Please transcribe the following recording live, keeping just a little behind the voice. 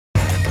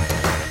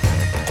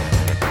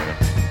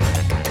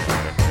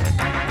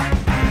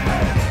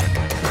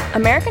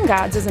American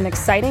Gods is an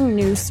exciting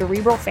new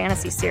cerebral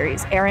fantasy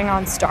series airing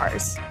on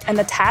Starz, and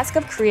the task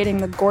of creating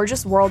the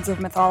gorgeous worlds of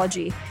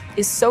mythology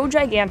is so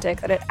gigantic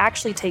that it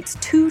actually takes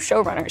two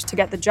showrunners to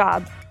get the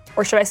job,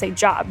 or should I say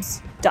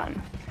jobs,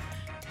 done.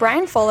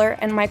 Bryan Fuller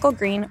and Michael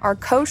Green are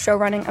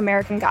co-showrunning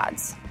American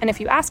Gods, and if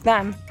you ask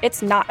them,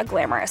 it's not a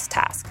glamorous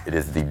task. It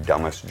is the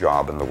dumbest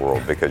job in the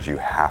world because you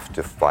have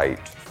to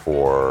fight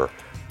for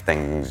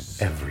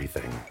things...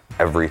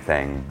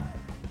 Everything,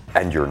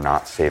 and you're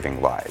not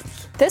saving lives.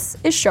 This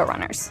is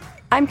Showrunners.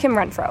 I'm Kim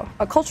Renfro,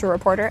 a culture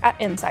reporter at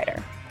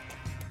Insider.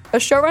 A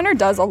showrunner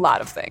does a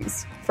lot of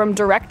things, from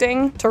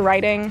directing to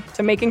writing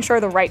to making sure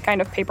the right kind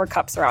of paper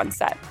cups are on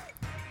set.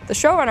 The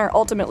showrunner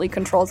ultimately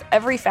controls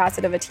every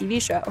facet of a TV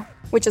show,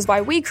 which is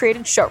why we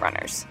created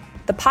Showrunners,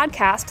 the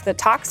podcast that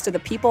talks to the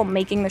people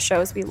making the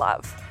shows we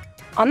love.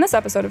 On this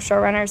episode of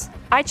Showrunners,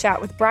 I chat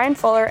with Bryan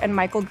Fuller and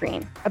Michael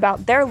Green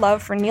about their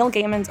love for Neil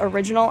Gaiman's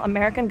original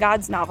American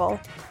Gods novel,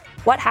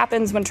 what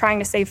happens when trying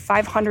to save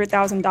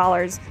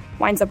 $500,000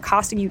 winds up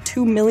costing you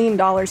 $2 million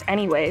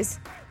anyways,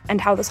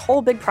 and how this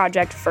whole big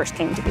project first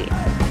came to be.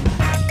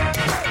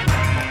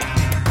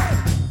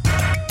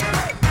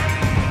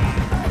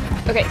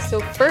 Okay,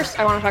 so first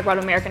I want to talk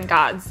about American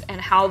Gods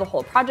and how the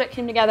whole project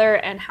came together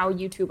and how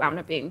you two wound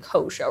up being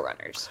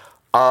co-showrunners.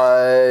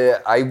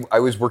 I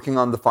was working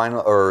on the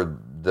final,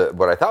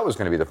 what I thought was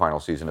going to be the final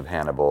season of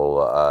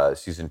Hannibal,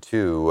 season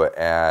 2,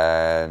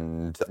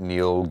 and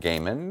Neil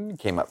Gaiman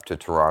came up to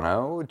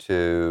Toronto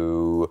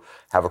to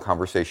have a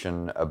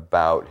conversation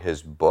about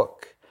his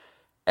book,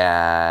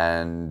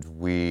 and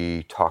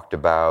we talked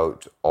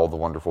about all the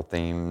wonderful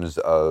themes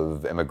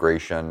of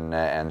immigration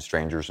and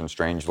strangers in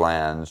strange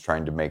lands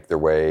trying to make their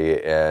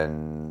way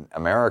in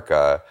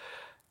America.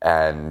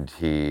 And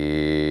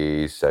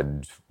he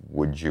said,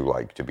 would you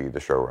like to be the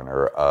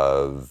showrunner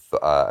of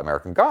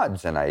American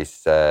Gods? And I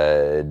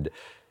said,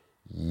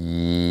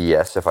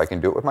 yes, if I can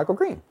do it with Michael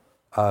Green.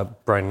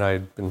 Bryan and I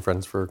had been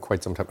friends for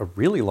quite some time, a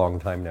really long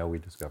time now, we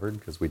discovered,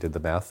 because we did the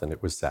math and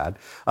it was sad.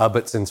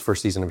 But since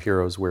first season of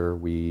Heroes, where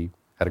we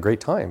had a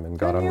great time and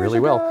got on really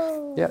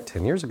well. Yeah,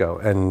 10 years ago.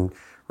 And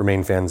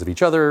remained fans of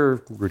each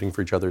other, rooting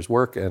for each other's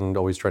work, and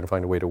always trying to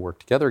find a way to work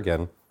together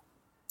again.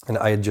 And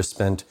I had just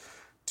spent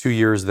 2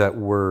 years that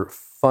were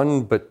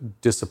fun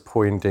but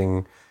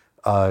disappointing,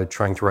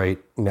 trying to write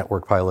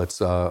network pilots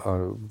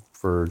for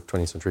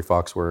 20th Century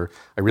Fox, where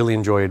I really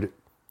enjoyed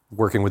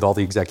working with all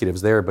the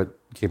executives there, but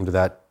came to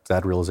that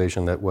sad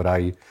realization that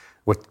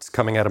what's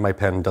coming out of my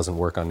pen doesn't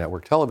work on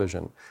network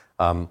television,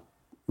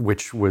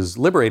 which was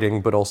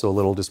liberating, but also a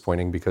little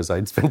disappointing because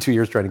I'd spent 2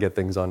 years trying to get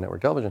things on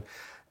network television.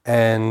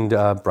 And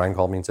Bryan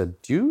called me and said,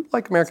 do you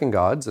like American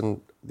Gods? And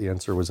the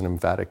answer was an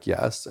emphatic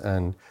yes.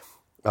 And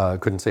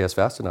couldn't say yes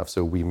fast enough.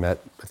 So we met,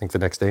 I think, the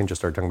next day and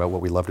just started talking about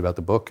what we loved about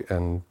the book,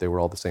 and they were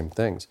all the same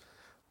things.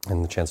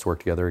 And the chance to work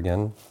together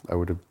again, I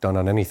would have done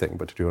on anything,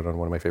 but to do it on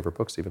one of my favorite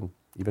books,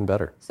 even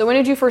better. So when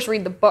did you first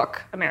read the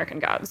book, American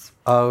Gods?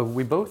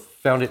 We both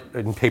found it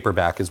in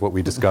paperback is what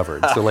we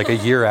discovered. So like a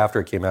year after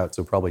it came out,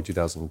 so probably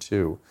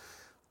 2002.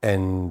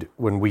 And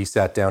when we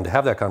sat down to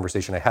have that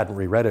conversation, I hadn't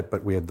reread it,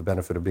 but we had the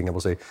benefit of being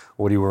able to say,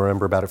 what do you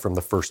remember about it from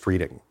the first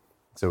reading?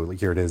 So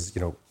here it is,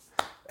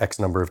 X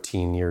number of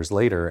teen years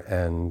later,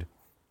 and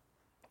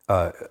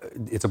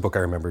it's a book I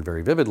remembered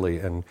very vividly,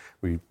 and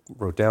we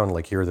wrote down,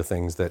 here are the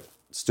things that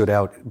stood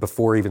out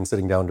before even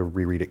sitting down to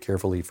reread it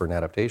carefully for an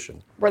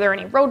adaptation. Were there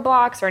any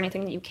roadblocks or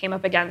anything that you came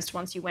up against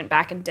once you went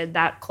back and did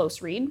that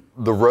close read?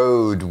 The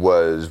road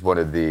was one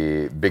of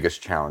the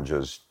biggest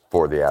challenges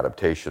for the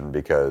adaptation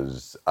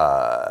because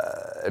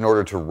in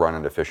order to run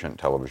an efficient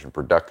television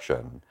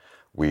production,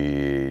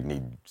 we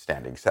need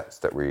standing sets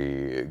that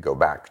we go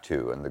back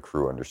to and the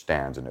crew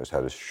understands and knows how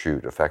to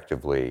shoot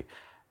effectively.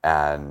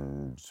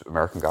 And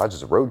American Gods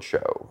is a road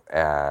show,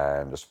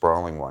 and a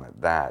sprawling one at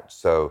that.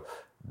 So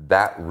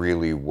that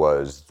really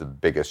was the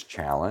biggest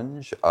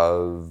challenge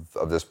of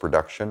this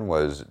production,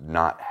 was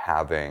not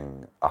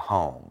having a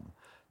home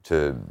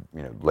to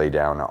lay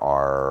down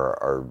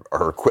our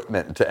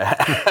equipment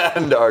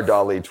and our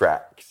dolly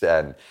tracks.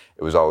 And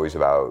it was always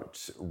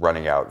about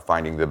running out,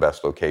 finding the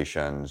best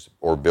locations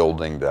or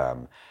building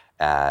them.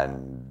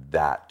 And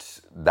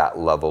that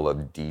level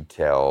of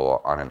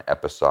detail on an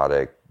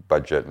episodic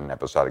budget and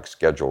episodic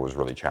schedule was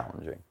really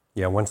challenging.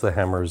 Yeah, once the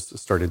hammers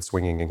started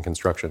swinging in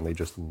construction, they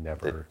just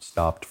never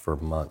stopped for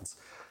months.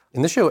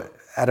 In this show,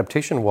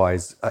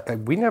 adaptation-wise,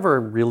 we never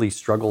really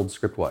struggled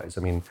script-wise.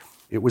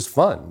 It was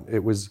fun.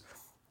 It was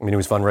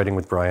fun writing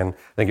with Bryan.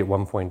 I think at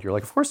one point you're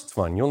like, of course it's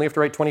fun. You only have to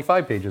write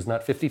 25 pages,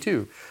 not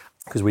 52.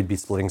 Because we'd be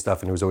splitting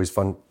stuff, and it was always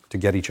fun to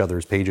get each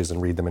other's pages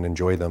and read them and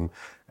enjoy them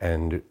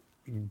and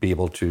be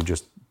able to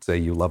just say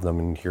you love them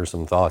and hear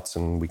some thoughts,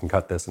 and we can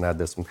cut this and add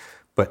this.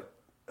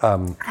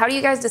 How do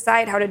you guys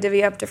decide how to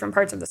divvy up different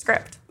parts of the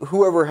script?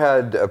 Whoever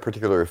had a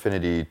particular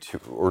affinity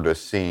to a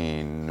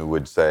scene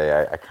would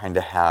say, I kind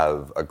of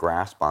have a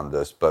grasp on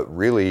this, but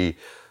really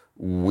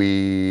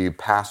we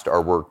passed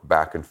our work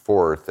back and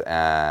forth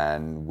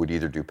and would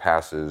either do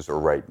passes or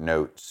write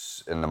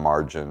notes in the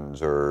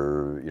margins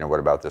or, what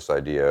about this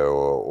idea,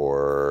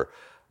 or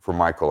for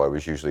Michael, I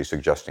was usually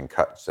suggesting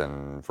cuts,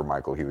 and for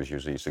Michael, he was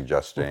usually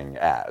suggesting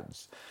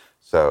ads.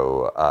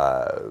 So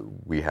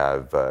we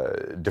have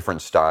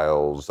different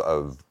styles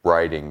of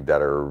writing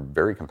that are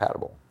very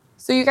compatible.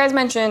 So you guys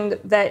mentioned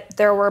that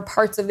there were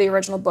parts of the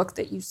original book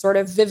that you sort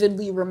of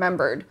vividly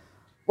remembered.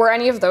 Were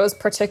any of those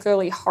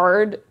particularly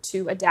hard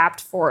to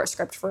adapt for a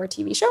script for a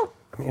TV show?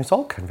 I mean, it's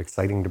all kind of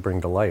exciting to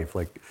bring to life.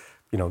 Like,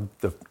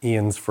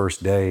 Ian's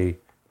first day,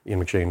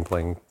 Ian McShane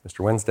playing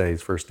Mr.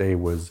 Wednesday's first day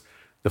was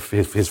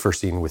his first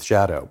scene with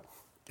Shadow.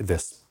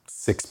 This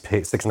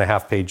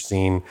 6.5 page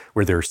scene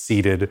where they're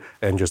seated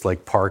and just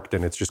like parked,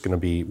 and it's just going to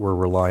be, we're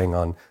relying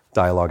on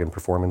dialogue and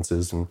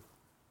performances. And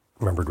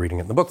remembered reading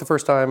it in the book the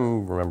first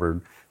time,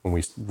 remembered when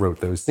we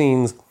wrote those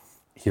scenes,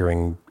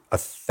 hearing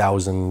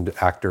 1,000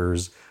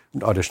 actors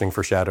auditioning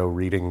for Shadow,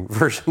 reading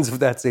versions of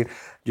that scene,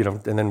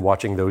 and then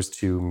watching those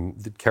two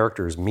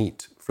characters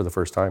meet for the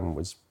first time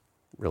was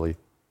really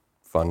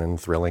fun and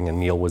thrilling. And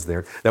Neil was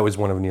there. That was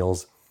one of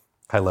Neil's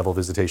high-level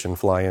visitation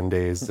fly-in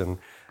days. And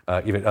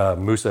even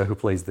Musa, who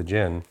plays the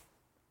Djinn,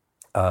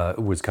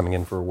 was coming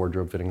in for a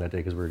wardrobe fitting that day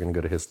because we were going to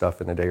go to his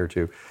stuff in a day or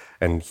two.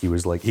 And he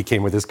was like, he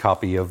came with his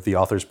copy of the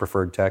author's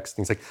preferred text.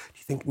 And he's like, do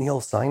you think Neil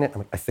will sign it? I'm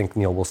like, I think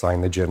Neil will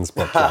sign the Djinn's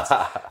book.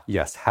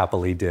 Yes,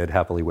 happily did,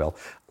 happily will.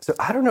 So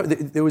I don't know.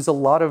 There was a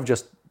lot of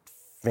just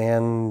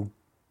fan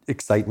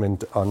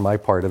excitement on my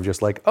part of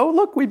just like, oh,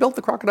 look, we built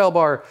the Crocodile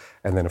Bar.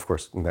 And then, of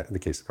course, in the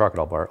case of the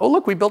Crocodile Bar, oh,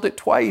 look, we built it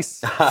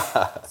twice.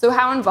 So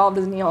how involved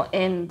is Neil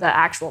in the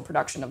actual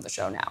production of the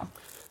show now?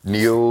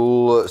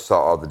 Neil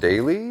saw all the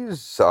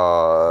dailies,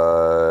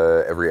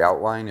 saw every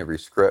outline, every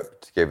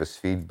script, gave us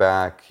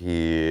feedback.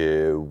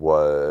 He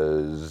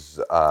was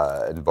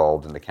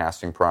involved in the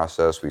casting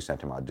process. We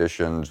sent him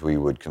auditions. We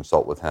would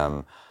consult with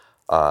him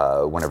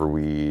whenever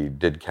we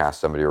did cast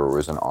somebody or it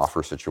was an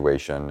offer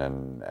situation.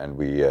 And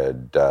we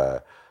had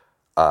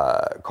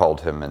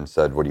called him and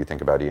said, what do you think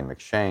about Ian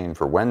McShane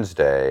for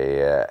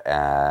Wednesday?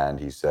 And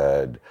he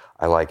said,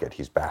 I like it.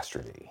 He's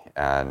bastardy.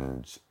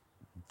 And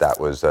that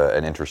was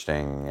an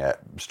interesting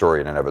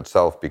story in and of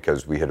itself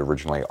because we had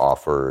originally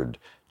offered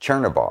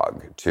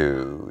Chernobog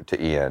to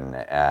Ian,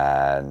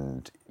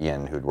 and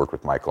Ian, who'd worked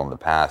with Michael in the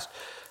past,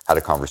 had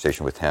a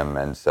conversation with him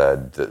and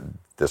said,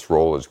 this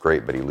role is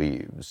great, but he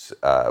leaves.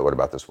 What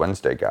about this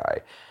Wednesday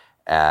guy?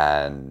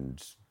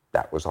 And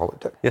that was all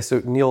it took. Yeah,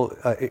 so Neil,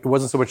 it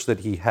wasn't so much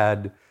that he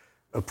had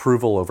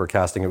approval over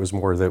casting, it was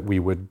more that we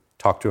would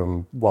talk to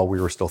him while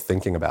we were still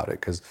thinking about it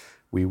because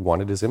we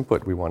wanted his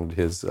input, we wanted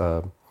his...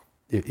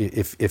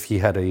 If he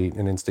had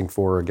an instinct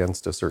for or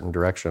against a certain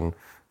direction,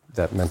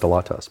 that meant a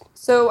lot to us.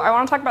 So I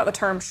want to talk about the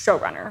term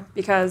showrunner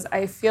because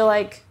I feel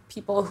like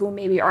people who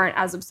maybe aren't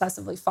as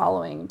obsessively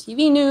following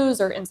TV news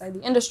or inside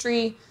the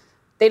industry,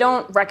 they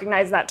don't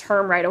recognize that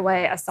term right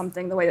away as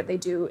something the way that they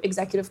do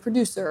executive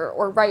producer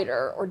or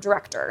writer or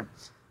director.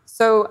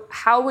 So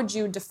how would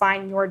you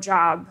define your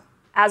job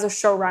as a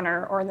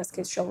showrunner, or in this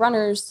case,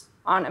 showrunners,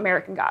 on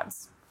American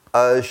Gods?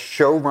 A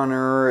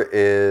showrunner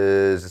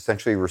is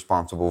essentially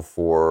responsible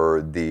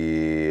for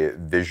the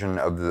vision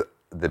of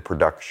the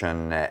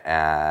production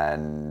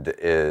and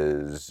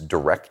is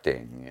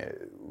directing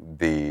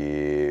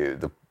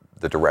the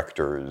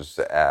directors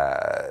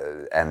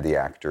and the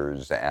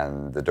actors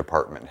and the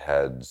department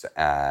heads,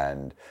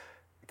 and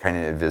kind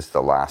of is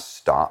the last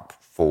stop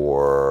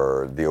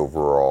for the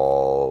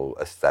overall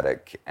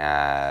aesthetic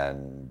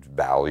and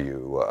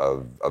value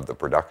of the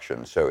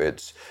production. So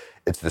it's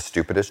the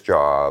stupidest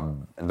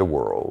job in the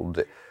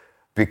world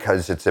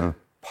because it's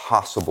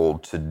impossible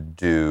to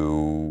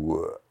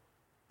do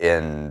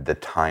in the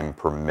time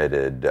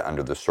permitted,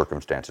 under the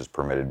circumstances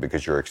permitted,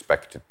 because you're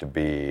expected to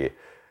be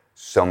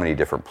so many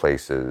different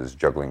places,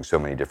 juggling so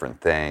many different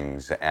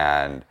things.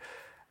 And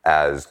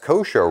as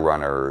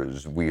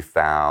co-showrunners, we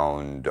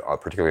found,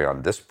 particularly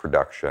on this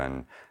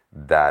production,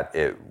 that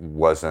it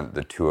wasn't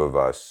the two of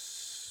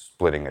us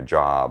splitting a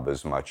job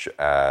as much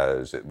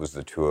as it was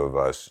the two of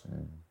us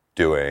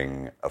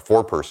doing a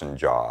 4-person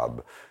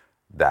job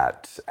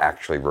that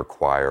actually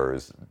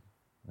requires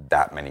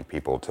that many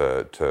people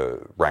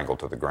to wrangle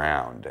to the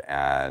ground.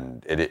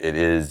 And it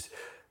is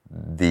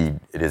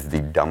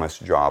the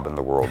dumbest job in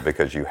the world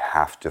because you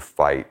have to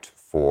fight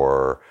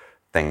for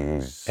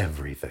things.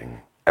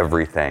 Everything.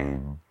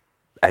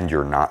 And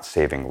you're not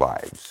saving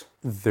lives.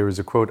 There was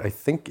a quote, I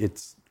think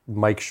it's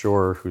Mike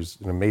Shore, who's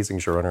an amazing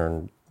showrunner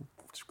and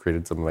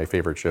created some of my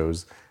favorite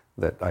shows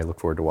that I look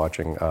forward to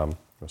watching,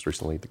 most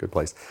recently The Good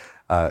Place,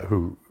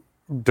 who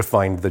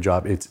defined the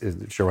job,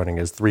 showrunning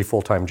as 3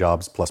 full-time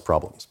jobs plus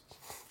problems.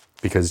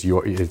 Because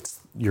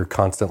you're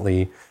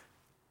constantly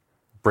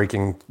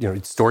breaking,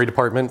 story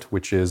department,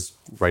 which is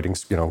writing,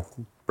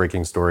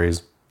 breaking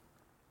stories,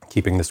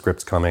 keeping the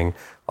scripts coming,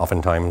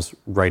 oftentimes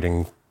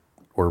writing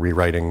or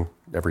rewriting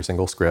every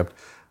single script,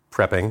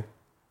 prepping,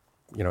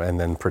 and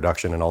then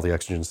production and all the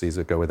exigencies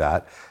that go with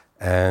that,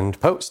 and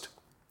post.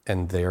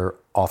 And they're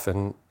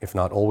often, if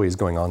not always,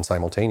 going on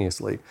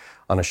simultaneously.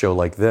 On a show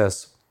like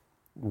this,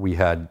 we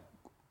had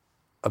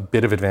a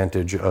bit of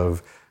advantage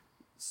of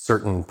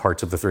certain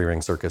parts of the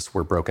 3-ring circus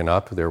were broken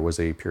up. There was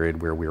a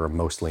period where we were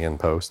mostly in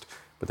post,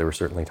 but there were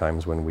certainly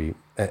times when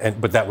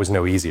but that was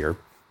no easier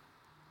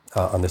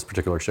on this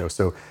particular show.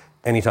 So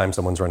anytime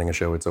someone's running a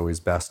show, it's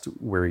always best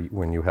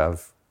when you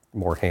have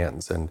more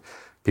hands. And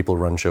people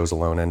who run shows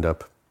alone end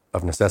up,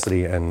 of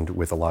necessity and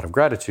with a lot of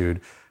gratitude,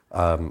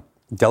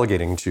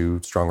 delegating to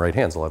strong right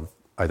hands. They'll have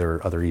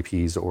either other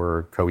EPs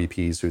or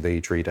co-EPs who they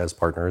treat as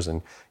partners,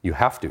 and you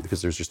have to,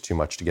 because there's just too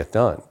much to get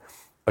done.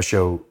 A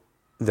show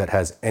that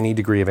has any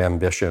degree of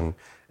ambition,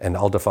 and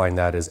I'll define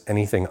that as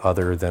anything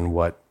other than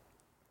what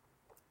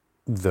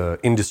the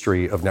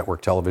industry of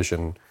network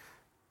television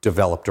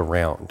developed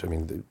around. I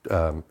mean,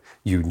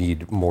 you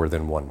need more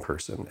than one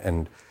person,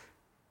 and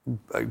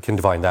I can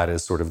define that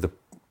as sort of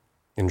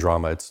in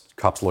drama, it's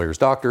cops, lawyers,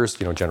 doctors,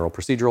 general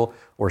procedural,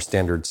 or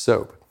standard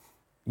soap.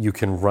 You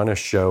can run a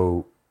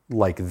show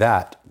like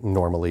that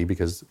normally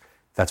because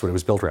that's what it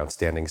was built around: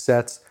 standing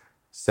sets,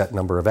 set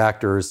number of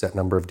actors, set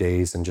number of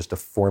days, and just a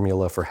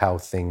formula for how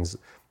things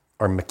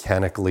are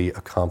mechanically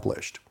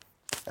accomplished.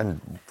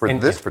 And for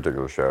this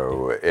particular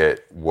show,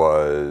 it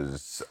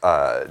was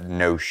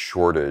no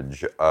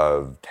shortage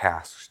of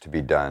tasks to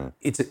be done.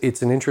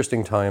 It's an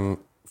interesting time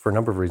for a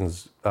number of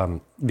reasons.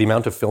 The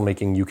amount of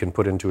filmmaking you can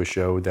put into a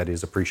show that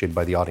is appreciated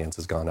by the audience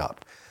has gone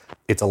up.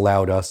 It's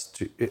allowed us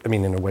to,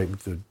 in a way,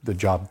 the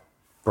job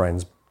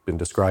Brian's been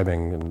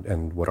describing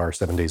and what our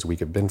 7 days a week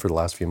have been for the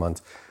last few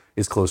months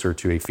is closer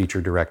to a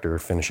feature director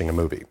finishing a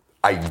movie.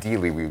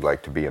 Ideally, we'd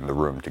like to be in the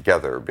room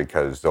together,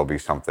 because there'll be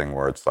something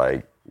where it's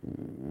like,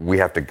 we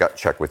have to gut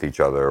check with each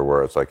other,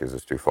 where it's like, is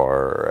this too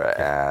far?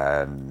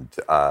 And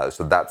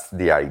so that's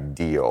the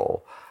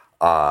ideal.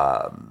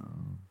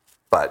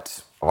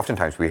 But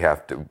oftentimes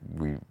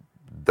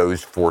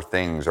those four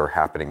things are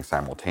happening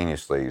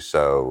simultaneously,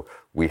 so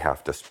we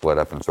have to split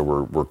up, and so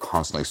we're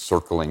constantly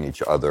circling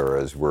each other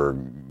as we're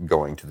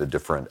going to the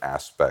different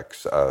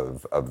aspects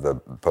of the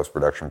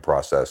post-production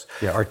process.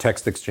 Yeah, our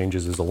text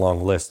exchanges is a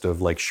long list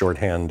of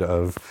shorthand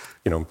of,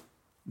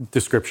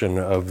 description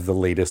of the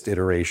latest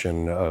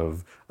iteration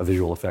of a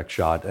visual effect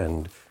shot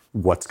and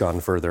what's gone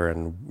further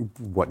and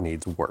what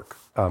needs work.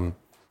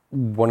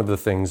 One of the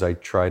things I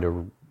try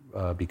to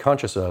be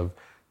conscious of,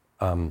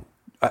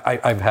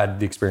 I've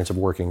had the experience of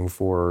working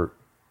for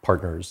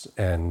partners,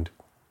 and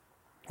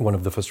one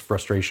of the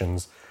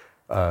frustrations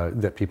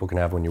that people can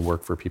have when you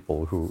work for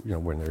people who,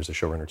 when there's a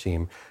showrunner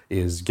team,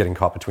 is getting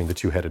caught between the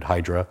two-headed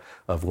hydra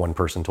of one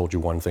person told you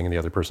one thing and the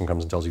other person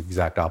comes and tells you the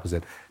exact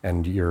opposite,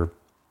 and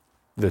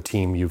the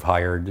team you've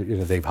hired,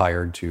 they've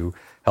hired to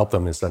help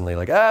them is suddenly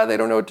like, we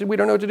don't know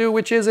what to do,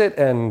 which is it?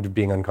 And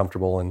being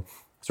uncomfortable and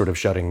sort of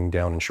shutting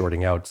down and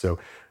shorting out. So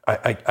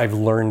I've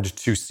learned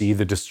to see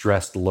the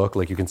distressed look.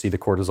 Like, you can see the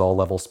cortisol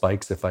level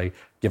spikes if I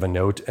give a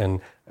note, and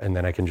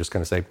then I can just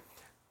kind of say,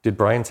 did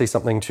Brian say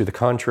something to the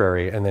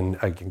contrary? And then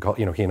I can call,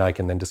 he and I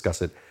can then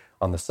discuss it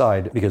on the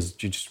side, because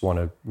you just want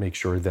to make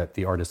sure that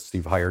the artists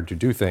you've hired to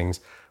do things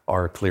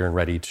are clear and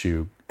ready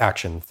to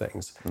action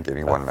things.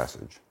 Giving one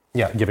message.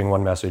 Yeah, giving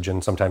one message.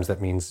 And sometimes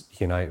that means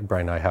Brian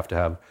and I have to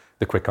have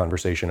the quick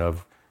conversation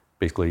of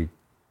basically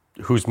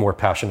who's more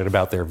passionate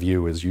about their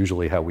view is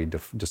usually how we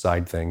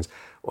decide things.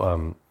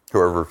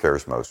 Whoever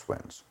cares most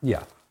wins.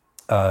 Yeah.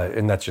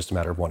 And that's just a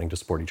matter of wanting to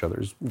support each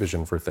other's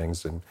vision for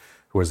things and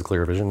who has a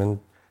clear vision.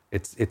 And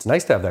it's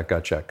nice to have that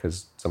gut check,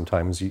 because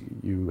sometimes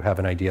you have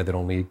an idea that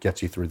only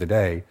gets you through the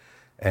day,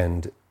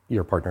 and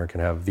your partner can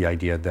have the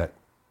idea that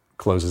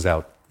closes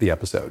out the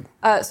episode.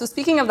 So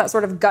speaking of that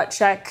sort of gut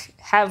check,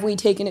 have we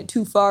taken it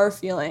too far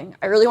feeling,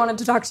 I really wanted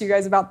to talk to you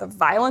guys about the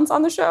violence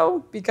on the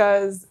show,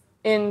 because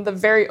in the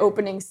very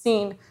opening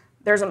scene,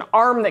 there's an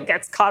arm that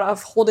gets cut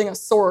off holding a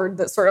sword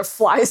that sort of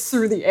flies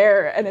through the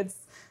air, and it's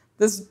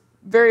this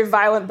very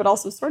violent but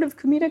also sort of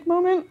comedic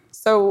moment.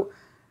 So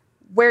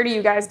where do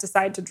you guys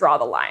decide to draw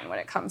the line when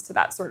it comes to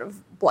that sort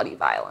of bloody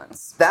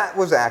violence? That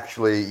was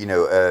actually, one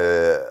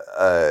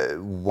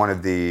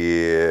of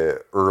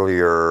the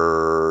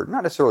earlier,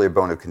 not necessarily a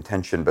bone of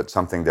contention, but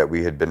something that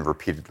we had been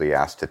repeatedly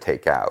asked to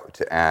take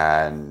out.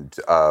 And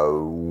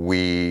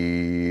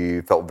we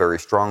felt very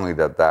strongly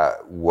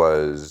that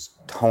was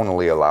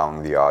tonally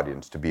allowing the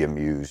audience to be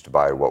amused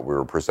by what we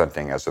were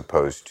presenting, as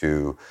opposed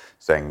to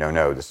saying,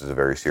 no, this is a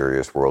very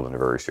serious world and a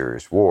very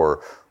serious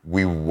war.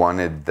 We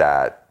wanted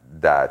that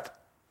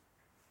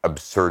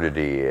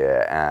absurdity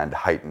and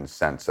heightened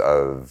sense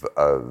of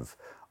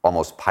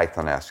almost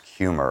Python-esque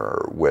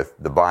humor with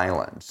the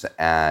violence.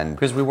 And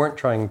because we weren't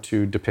trying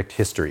to depict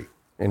history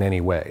in any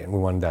way, and we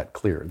wanted that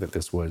clear, that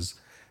this was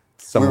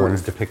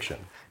someone's depiction.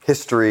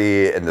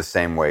 History in the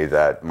same way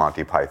that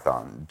Monty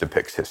Python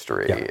depicts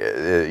history,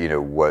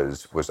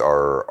 was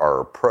our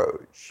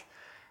approach.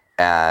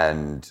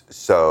 And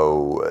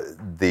so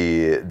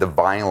the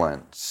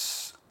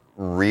violence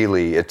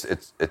really,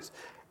 it's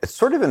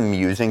sort of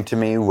amusing to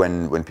me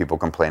when people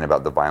complain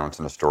about the violence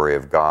in the story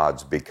of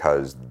gods,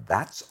 because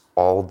that's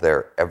all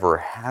there ever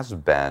has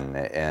been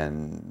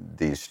in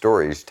these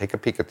stories. Take a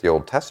peek at the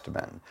Old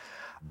Testament.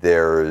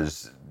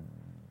 There's,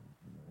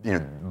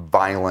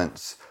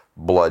 violence,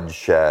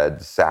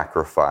 bloodshed,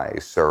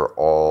 sacrifice are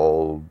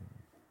all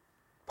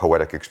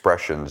poetic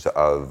expressions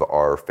of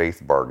our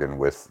faith bargain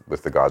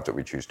with the gods that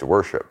we choose to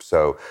worship.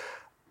 So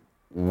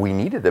we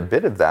needed a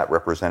bit of that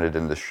represented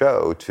in the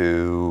show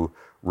to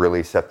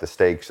really set the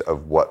stakes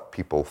of what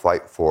people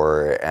fight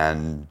for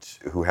and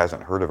who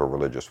hasn't heard of a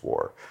religious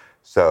war.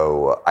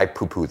 So I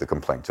poo-poo the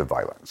complaints of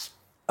violence.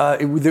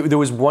 There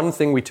was one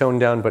thing we toned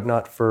down, but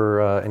not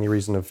for any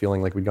reason of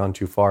feeling like we'd gone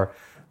too far.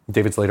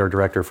 David Slade, our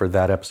director for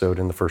that episode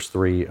and the first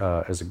three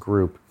as a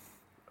group,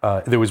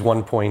 there was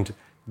one point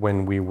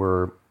when we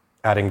were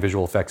adding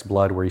visual effects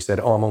blood where he said,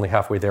 I'm only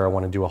halfway there. I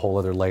want to do a whole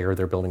other layer.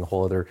 They're building a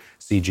whole other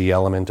CG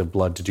element of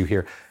blood to do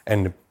here.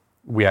 And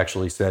we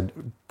actually said,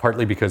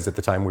 partly because at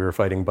the time we were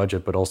fighting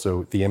budget, but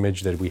also the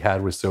image that we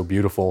had was so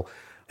beautiful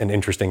and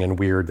interesting and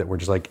weird that we're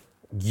just like,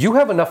 you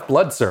have enough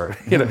blood, sir.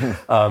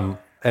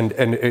 And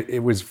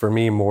it was for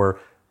me more,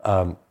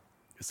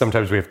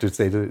 sometimes we have to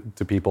say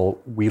to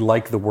people, we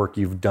like the work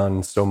you've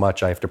done so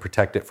much, I have to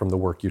protect it from the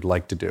work you'd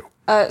like to do.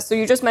 So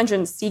you just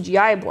mentioned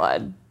CGI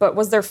blood, but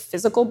was there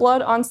physical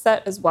blood on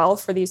set as well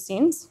for these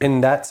scenes?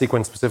 In that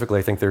sequence specifically,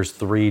 I think there's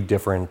 3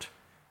 different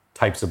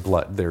types of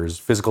blood. There's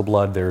physical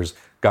blood, there's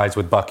guys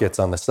with buckets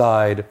on the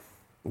side.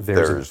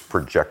 There's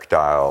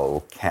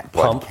projectile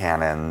blood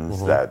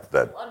cannons that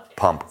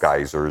pump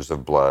geysers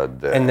of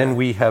blood. And then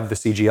we have the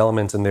CG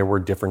elements, and there were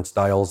different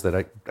styles that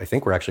I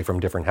think were actually from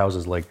different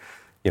houses. Like,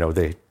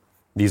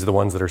 these are the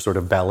ones that are sort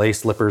of ballet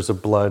slippers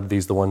of blood.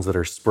 These are the ones that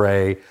are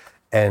spray.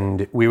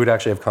 And we would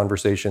actually have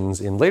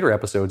conversations in later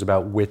episodes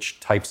about which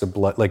types of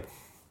blood. Like,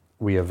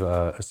 we have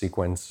a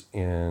sequence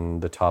in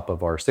the top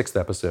of our 6th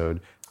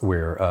episode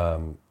where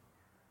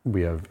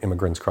we have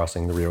immigrants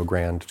crossing the Rio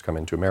Grande to come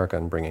into America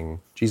and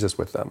bringing Jesus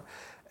with them.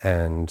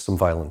 And some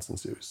violence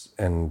ensues.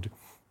 And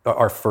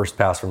our first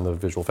pass from the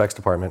visual effects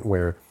department,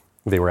 where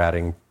they were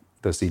adding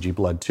the CG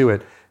blood to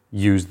it,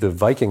 used the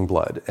Viking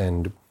blood.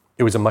 And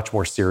it was a much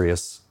more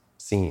serious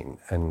scene.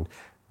 And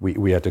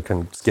we had to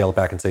kind of scale it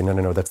back and say,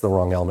 no, that's the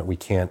wrong element.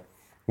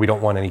 We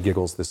don't want any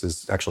giggles. This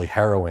is actually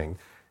harrowing.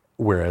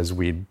 Whereas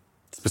we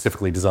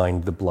specifically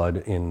designed the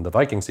blood in the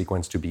Viking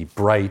sequence to be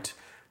bright,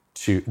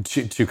 to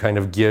kind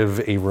of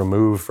give a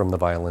remove from the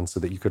violence so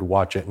that you could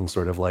watch it and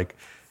sort of like,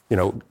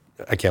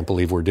 I can't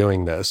believe we're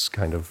doing this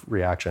kind of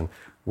reaction.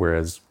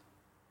 Whereas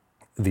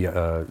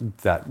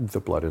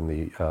the blood in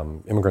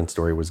the immigrant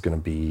story was going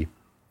to be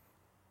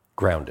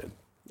grounded,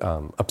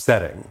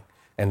 upsetting.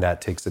 And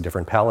that takes a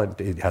different palette.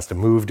 It has to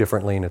move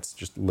differently, and it's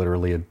just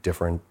literally a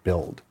different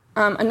build.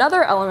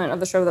 Another element of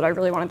the show that I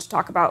really wanted to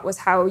talk about was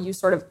how you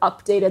sort of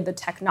updated the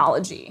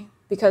technology,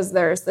 because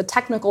there's the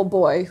technical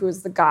boy who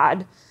is the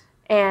god,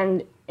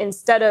 and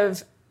instead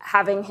of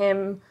having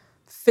him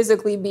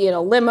physically be in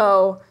a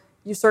limo,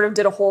 you sort of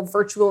did a whole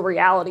virtual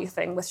reality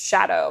thing with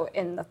Shadow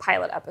in the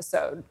pilot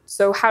episode.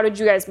 So how did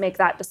you guys make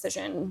that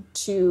decision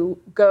to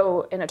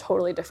go in a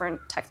totally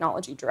different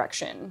technology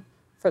direction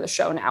for the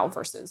show now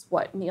versus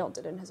what Neil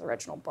did in his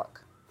original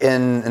book?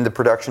 In the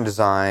production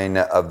design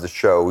of the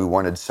show, we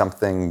wanted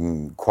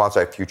something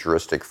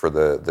quasi-futuristic for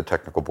the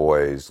technical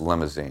boy's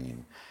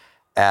limousine.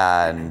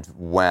 And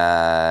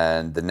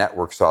when the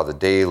network saw the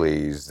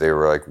dailies, they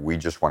were like, we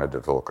just wanted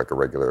it to look like a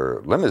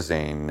regular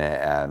limousine.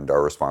 And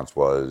our response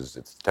was,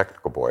 it's the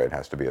technical boy, it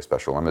has to be a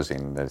special limousine.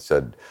 And they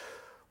said,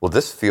 well,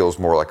 this feels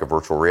more like a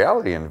virtual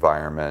reality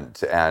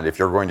environment. And if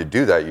you're going to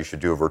do that, you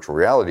should do a virtual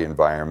reality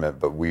environment.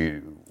 But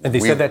And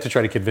they said that to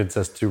try to convince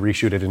us to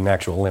reshoot it in an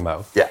actual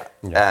limo. Yeah.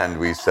 And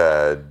we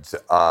said,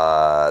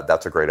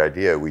 that's a great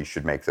idea. We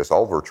should make this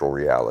all virtual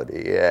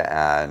reality.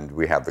 And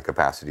we have the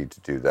capacity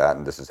to do that.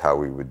 And this is how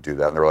we would do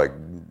that. And they're like,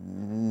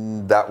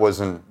 that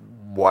wasn't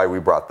why we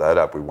brought that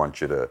up. We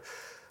want you to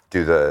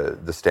do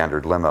the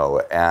standard limo.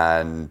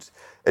 And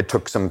it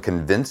took some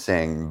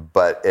convincing,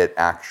 but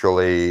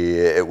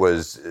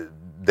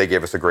they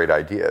gave us a great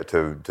idea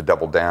to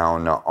double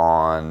down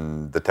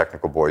on the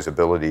technical boy's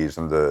abilities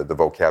and the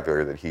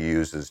vocabulary that he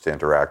uses to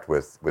interact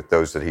with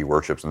those that he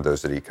worships and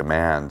those that he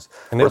commands,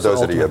 or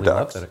those that he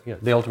abducts.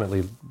 They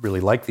ultimately really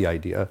liked the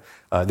idea.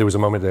 There was a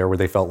moment there where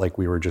they felt like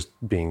we were just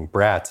being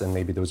brats, and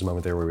maybe there was a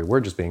moment there where we were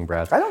just being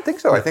brats. I don't think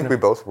so. I think we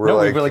both were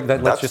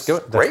let's just go.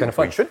 That's great. Kind of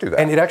fun. We should do that.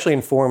 And it actually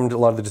informed a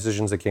lot of the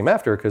decisions that came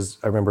after, because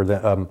I remember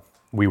that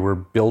we were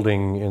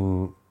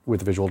building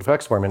with the visual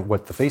effects department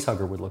what the face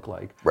hugger would look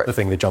like, the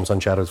thing that jumps on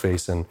Shadow's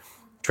face and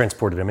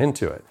transported him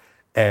into it.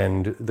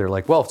 And they're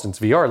like, well, since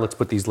VR, let's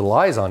put these little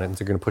eyes on it, and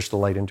they're going to push the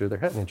light into their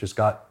head, and it just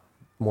got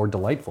more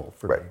delightful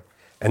for me.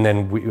 And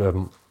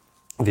then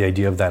the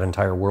idea of that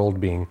entire world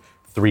being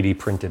 3D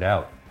printed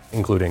out,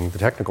 including the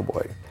technical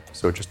boy.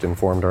 So it just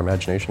informed our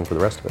imagination for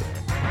the rest of it.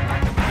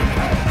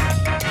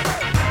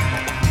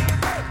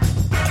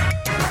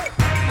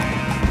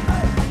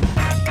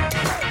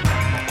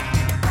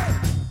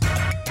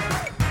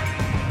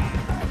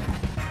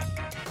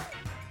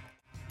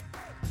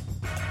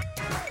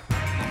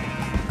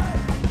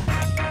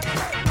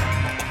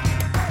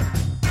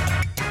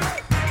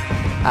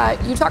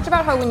 You talked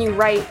about how when you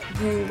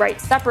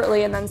write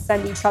separately and then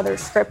send each other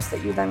scripts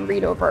that you then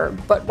read over.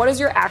 But what is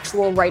your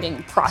actual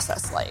writing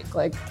process like?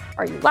 Like,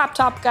 are you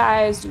laptop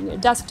guys? Do you need a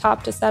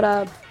desktop to set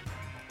up?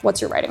 What's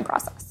your writing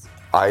process?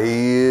 I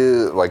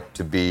like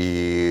to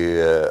be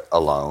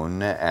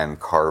alone and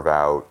carve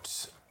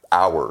out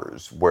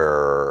hours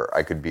where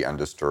I could be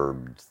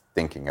undisturbed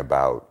thinking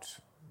about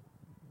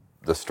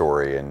the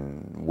story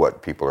and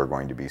what people are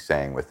going to be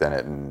saying within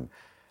it.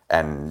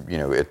 And you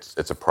know,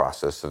 it's a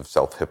process of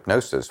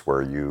self-hypnosis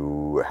where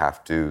you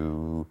have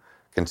to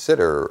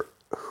consider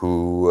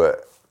who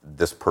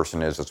this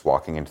person is that's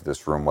walking into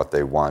this room, what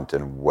they want,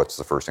 and what's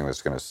the first thing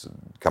that's going to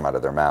come out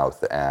of their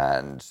mouth.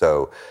 And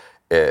so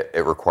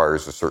it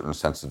requires a certain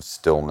sense of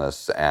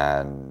stillness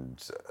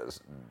and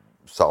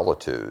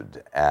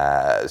solitude.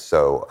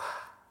 So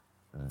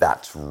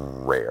that's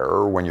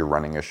rare when you're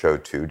running a show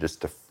too,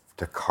 just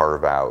to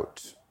carve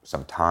out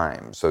some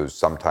time. So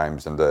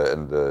sometimes in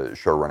the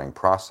show running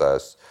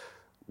process,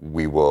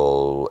 we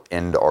will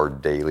end our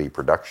daily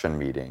production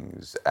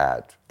meetings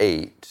at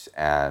 8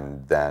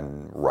 and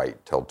then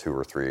write till 2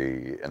 or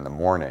 3 in the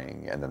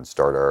morning, and then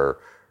start our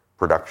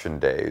production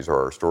days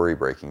or our story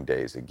breaking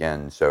days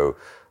again. So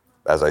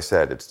as I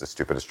said, it's the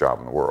stupidest job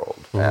in the world.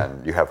 Mm-hmm.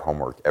 And you have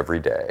homework every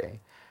day.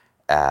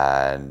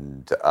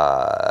 And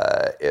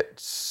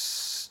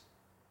it's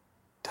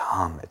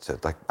dumb. It's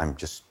like I'm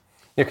just...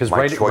 Yeah, because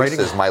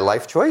my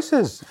life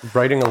choices.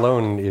 Writing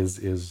alone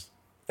is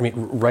I mean,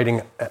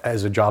 writing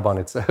as a job on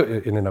its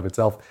in and of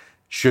itself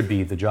should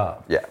be the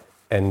job. Yeah,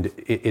 and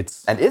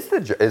it's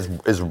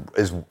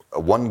is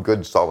one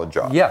good solid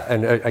job. Yeah,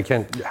 and I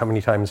can't. How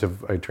many times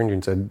have I turned to you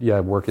and said,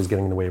 "Yeah, work is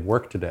getting in the way of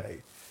work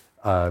today,"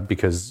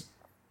 because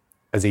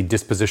as a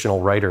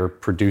dispositional writer,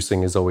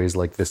 producing is always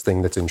like this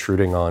thing that's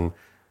intruding on.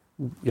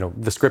 You know,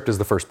 the script is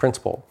the first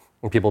principle.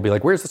 And people will be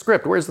like, where's the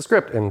script? Where's the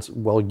script? And,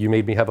 well, you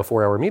made me have a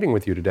 4-hour meeting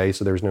with you today,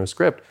 so there's no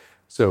script.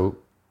 So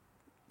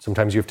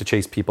sometimes you have to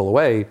chase people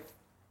away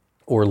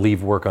or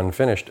leave work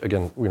unfinished.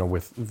 Again, you know,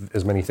 with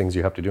as many things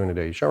you have to do in a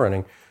day show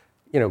running,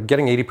 you know,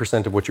 getting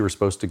 80% of what you were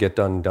supposed to get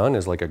done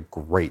is like a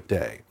great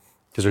day.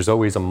 Because there's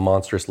always a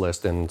monstrous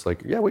list, and it's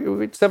like, yeah, we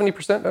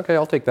 70%? Okay,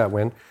 I'll take that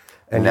win.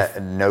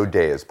 And no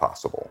day is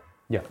possible.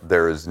 Yeah.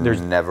 There's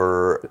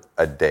never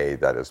a day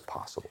that is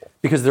possible.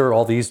 Because there are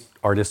all these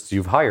artists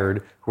you've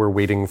hired who are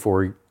waiting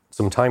for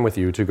some time with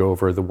you to go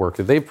over the work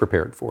that they've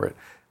prepared for it.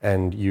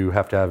 And you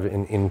have to have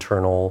an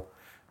internal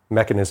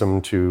mechanism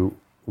to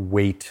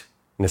weight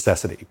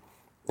necessity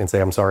and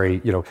say, I'm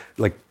sorry, you know,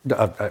 like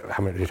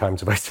how many times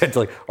have I said to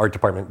like art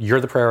department,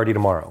 you're the priority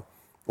tomorrow.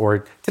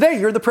 Or today,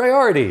 you're the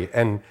priority.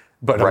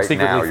 But right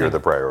now, you're the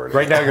priority.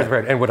 Right now, you're the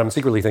priority. And what I'm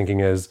secretly thinking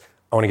is,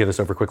 I want to get this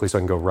over quickly so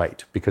I can go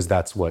write, because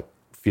that's what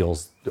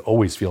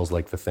always feels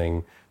like the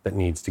thing that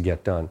needs to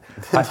get done.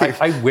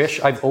 I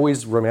wish, I've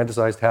always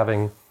romanticized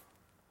having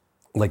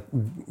like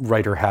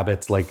writer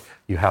habits, like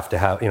you have to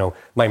have, you know,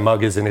 my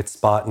mug is in its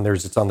spot and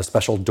it's on the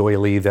special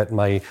doily that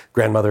my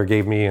grandmother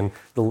gave me, and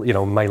you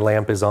know, my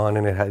lamp is on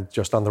and it had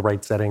just on the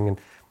right setting. And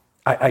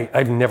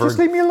I've never... Just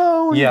leave me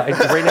alone. Yeah,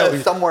 right now...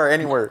 Somewhere,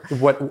 anywhere.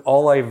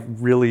 All I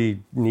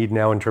really need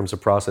now in terms of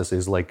process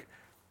is like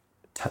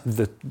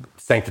the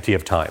sanctity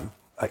of time.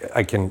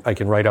 I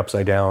can write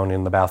upside down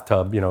in the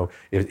bathtub, you know,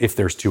 if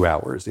there's 2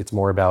 hours. It's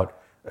more about,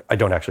 I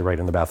don't actually write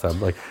in the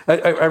bathtub. Like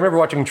I remember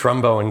watching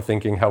Trumbo and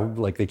thinking how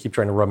like they keep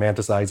trying to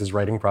romanticize his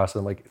writing process.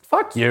 I'm like,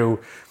 fuck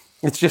you.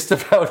 It's just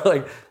about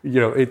like, you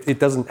know, it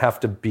doesn't have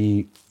to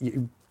be,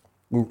 you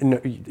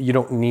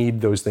don't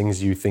need those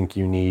things you think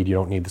you need. You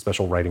don't need the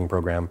special writing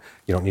program.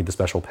 You don't need the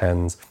special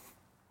pens.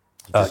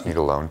 You just need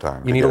alone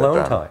time. You need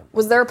alone time.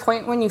 Was there a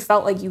point when you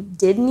felt like you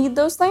did need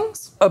those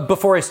things?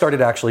 Before I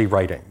started actually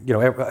writing, you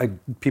know,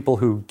 people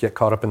who get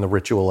caught up in the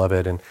ritual of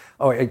it, and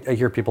I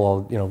hear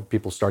people, you know,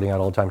 people starting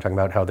out all the time talking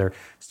about how they're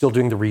still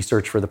doing the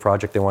research for the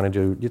project they want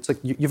to do. It's like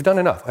you've done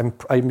enough.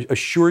 I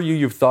assure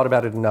you've thought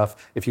about it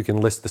enough. If you can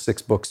list the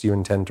 6 books you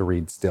intend to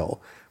read,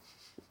 still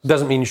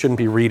doesn't mean you shouldn't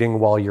be reading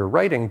while you're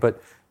writing,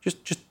 but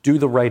just do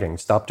the writing.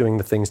 Stop doing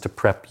the things to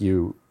prep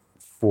you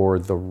for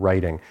the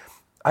writing.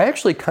 I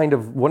actually kind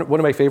of, one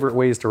of my favorite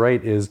ways to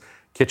write is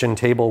kitchen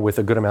table with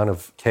a good amount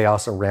of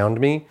chaos around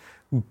me,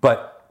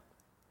 but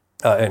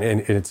and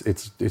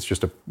it's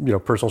just a, you know,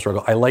 personal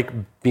struggle. I like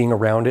being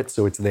around it,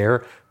 so it's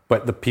there,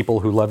 but the people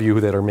who love you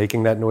that are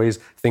making that noise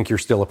think you're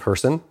still a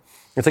person.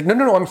 It's like,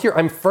 no, I'm here.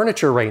 I'm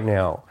furniture right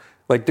now.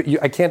 Like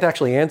I can't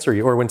actually answer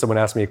you. Or when someone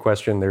asks me a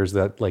question, there's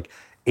that like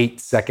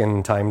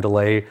 8-second time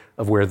delay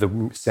of where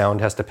the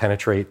sound has to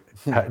penetrate,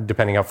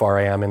 depending how far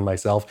I am in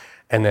myself,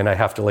 and then I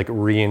have to like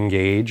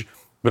re-engage,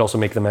 but also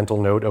make the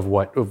mental note of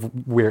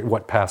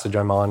what passage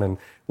I'm on and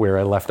where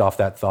I left off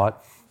that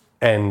thought.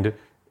 And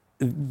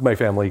my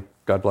family,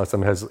 God bless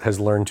them, has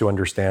learned to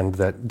understand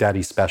that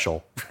Daddy's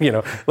special. You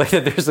know, like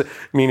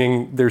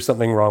there's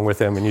something wrong with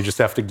him, and you just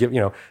have to give.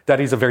 You know,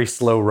 Daddy's a very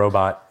slow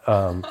robot,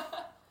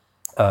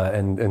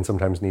 and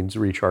sometimes needs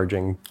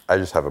recharging. I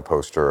just have a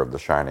poster of The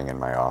Shining in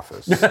my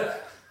office,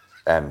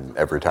 and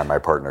every time my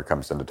partner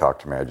comes in to talk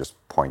to me, I just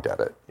point at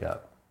it. Yeah,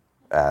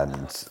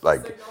 and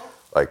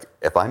like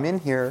if I'm in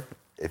here.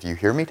 If you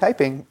hear me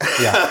typing.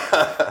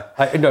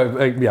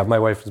 Yeah, my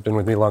wife has been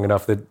with me long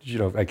enough that, you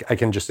know, I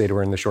can just say to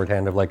her in the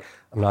shorthand of like,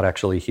 I'm not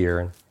actually here.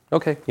 And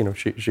okay, you know,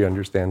 she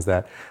understands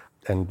that.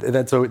 And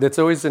that's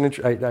always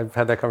I've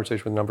had that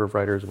conversation with a number of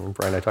writers, and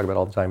Brian and I talk about it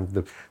all the time,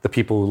 the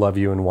people who love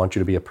you and want you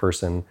to be a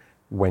person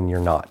when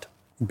you're not.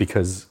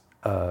 Because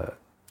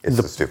it's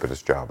the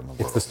stupidest job in the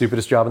world. It's the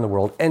stupidest job in the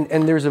world. And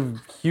there's a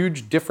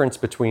huge difference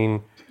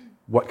between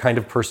what kind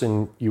of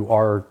person you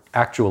are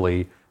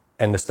actually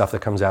and the stuff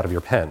that comes out of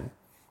your pen.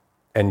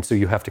 And so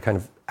you have to kind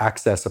of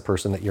access a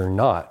person that you're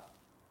not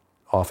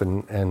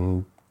often,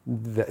 and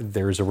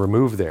there's a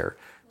remove there.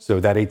 So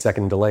that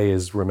 8-second delay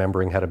is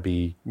remembering how to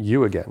be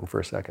you again for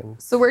a second.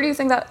 So where do you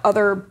think that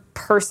other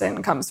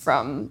person comes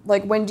from?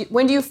 Like when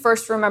do you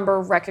first remember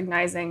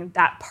recognizing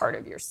that part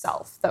of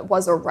yourself that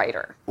was a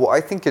writer? Well, I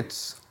think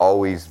it's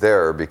always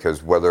there,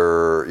 because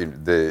whether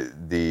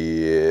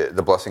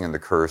the blessing and the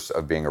curse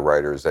of being a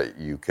writer is that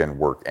you can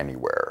work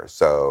anywhere.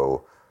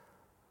 So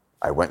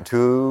I went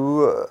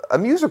to a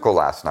musical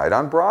last night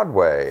on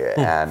Broadway,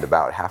 and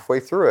about halfway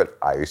through it,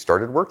 I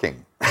started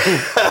working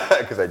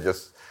because I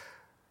just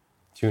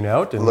tune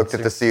out and looked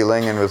at the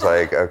ceiling and was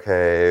like,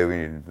 okay, we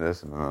need this.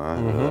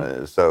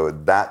 So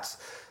that's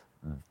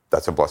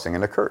a blessing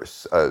and a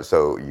curse.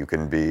 So you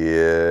can be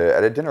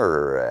at a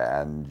dinner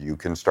and you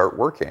can start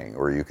working,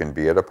 or you can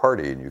be at a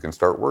party and you can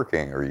start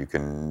working, or you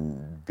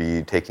can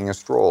be taking a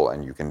stroll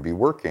and you can be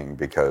working,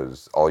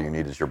 because all you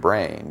need is your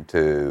brain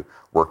to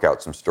work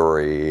out some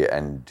story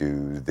and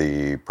do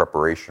the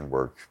preparation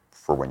work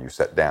for when you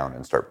sit down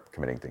and start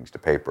committing things to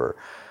paper.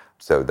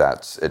 So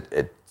that's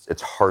it.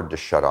 It's hard to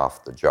shut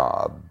off the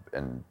job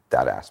in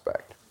that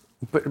aspect.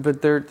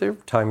 But there are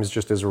times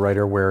just as a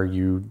writer where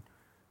you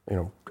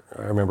know,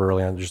 I remember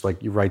early on, just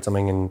like you write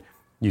something and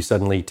you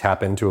suddenly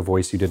tap into a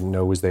voice you didn't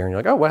know was there, and you're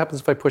like, oh, what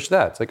happens if I push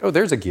that? It's like, oh,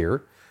 there's a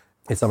gear.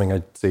 It's something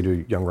I'd say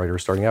to young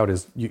writers starting out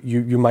is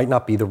you might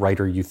not be the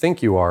writer you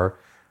think you are,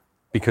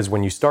 because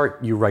when you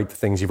start, you write the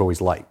things you've always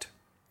liked.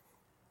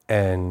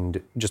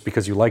 And just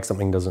because you like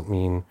something doesn't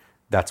mean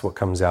that's what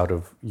comes out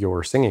of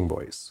your singing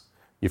voice.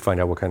 You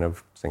find out what kind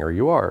of singer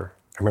you are.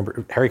 I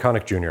remember Harry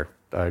Connick Jr.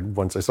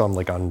 Once I saw him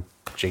like on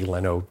Jay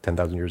Leno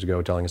 10,000 years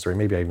ago telling a story.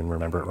 Maybe I even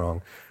remember it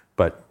wrong,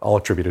 but I'll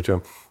attribute it to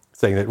him,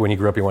 saying that when he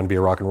grew up, he wanted to be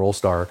a rock and roll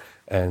star,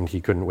 and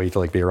he couldn't wait to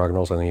like be a rock and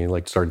roll star. And he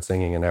like started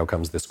singing, and now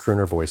comes this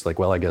crooner voice. Like,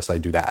 well, I guess I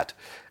do that.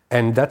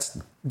 And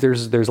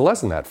there's a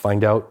lesson in that.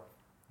 Find out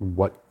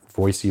what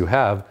voice you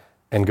have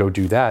and go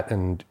do that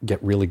and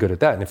get really good at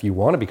that. And if you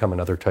want to become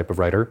another type of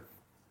writer,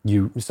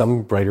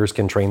 some writers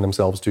can train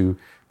themselves to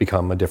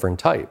become a different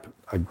type.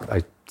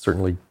 I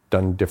certainly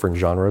done different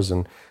genres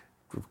and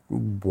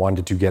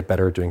wanted to get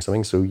better at doing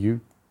something. So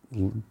you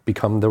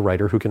become the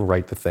writer who can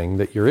write the thing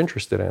that you're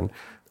interested in.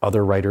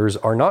 Other writers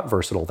are not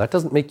versatile. That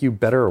doesn't make you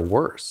better or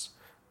worse.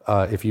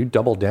 If you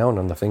double down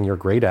on the thing you're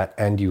great at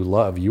and you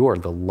love, you are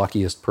the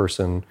luckiest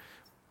person.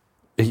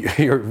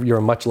 You're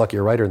a much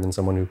luckier writer than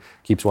someone who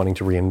keeps wanting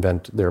to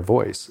reinvent their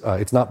voice.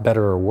 It's not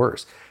better or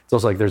worse. It's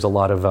also like there's a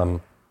lot of,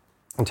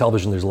 in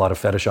television, there's a lot of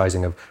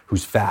fetishizing of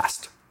who's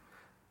fast.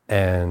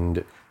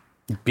 And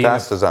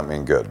fast does not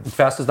mean good.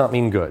 Fast does not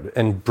mean good.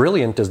 And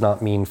brilliant does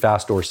not mean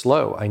fast or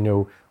slow. I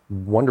know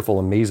wonderful,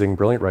 amazing,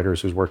 brilliant writers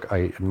whose work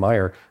I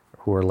admire,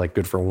 who are like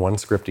good for one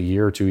script a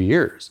year or 2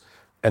 years.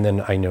 And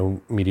then I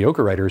know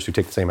mediocre writers who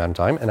take the same amount of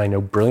time, and I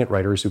know brilliant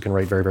writers who can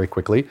write very, very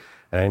quickly,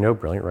 and I know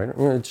brilliant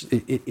writers.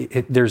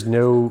 There's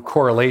no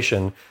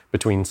correlation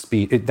between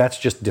speed. That's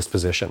just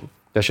disposition.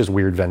 That's just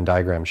weird Venn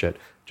diagram shit.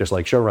 Just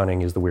like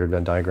showrunning is the weird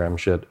Venn diagram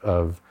shit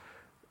of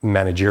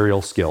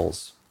managerial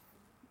skills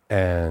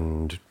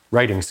and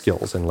writing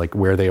skills, and like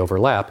where they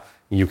overlap,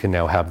 you can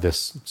now have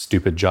this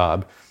stupid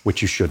job,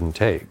 which you shouldn't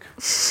take.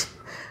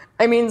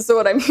 I mean, so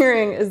what I'm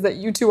hearing is that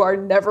you two are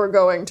never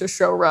going to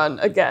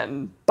showrun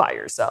again by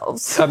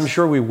yourselves. I'm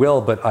sure we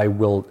will, but I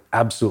will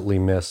absolutely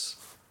miss,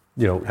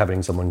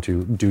 having someone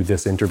to do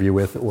this interview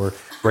with or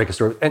break a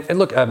story. And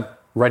look,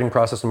 writing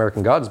process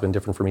American God has been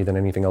different for me than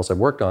anything else I've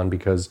worked on,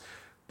 because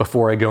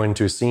before I go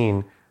into a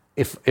scene,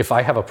 if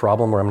I have a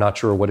problem or I'm not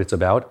sure what it's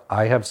about,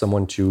 I have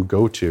someone to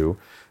go to,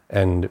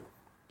 and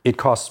it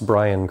costs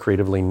Brian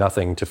creatively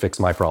nothing to fix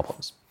my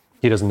problems.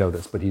 He doesn't know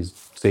this, but he's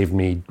saved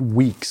me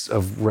weeks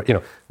of,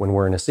 when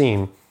we're in a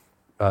scene,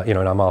 and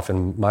I'm off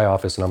in my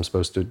office and I'm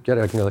supposed to get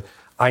it, I can go like,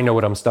 I know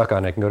what I'm stuck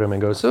on. I can go to him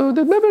and go, so,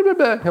 blah, blah, blah,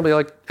 blah. He'll be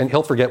like, and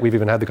he'll forget we've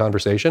even had the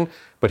conversation,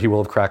 but he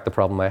will have cracked the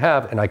problem I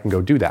have, and I can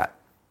go do that.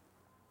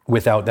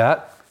 Without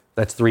that,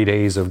 that's 3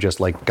 days of just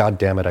like, God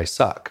damn it, I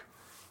suck.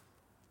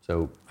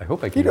 So I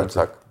hope I can. You don't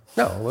suck.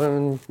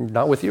 No,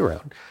 not with you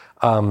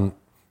around.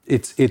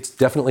 It's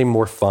definitely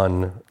more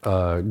fun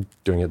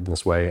doing it in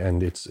this way,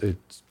 and it's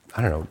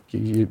I don't know.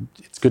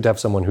 It's good to have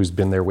someone who's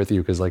been there with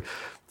you, because like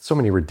so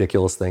many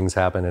ridiculous things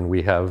happen, and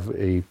we have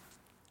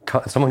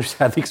someone who's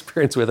had the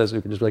experience with us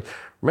who can just be like,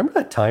 remember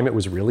that time it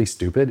was really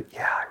stupid?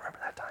 Yeah, I remember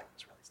that time. It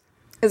was really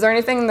stupid. Is there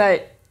anything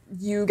that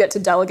you get to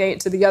delegate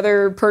to the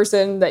other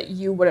person that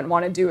you wouldn't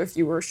want to do if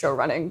you were show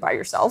running by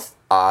yourself?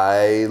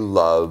 I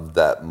love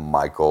that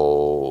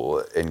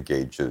Michael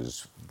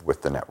engages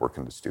with the network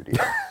in the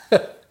studio.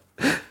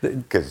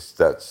 Because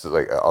that's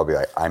like, I'll be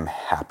like, I'm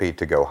happy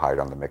to go hide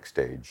on the mix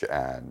stage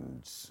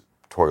and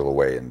toil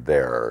away in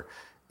there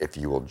if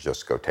you will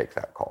just go take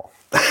that call.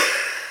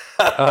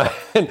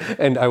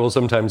 And I will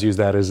sometimes use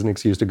that as an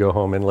excuse to go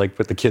home and like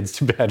put the kids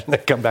to bed and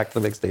then come back to the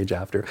next stage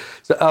after.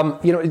 So,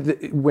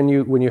 when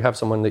you have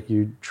someone that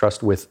you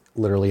trust with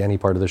literally any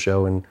part of the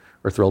show and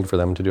are thrilled for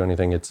them to do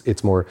anything,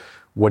 it's more,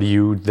 what do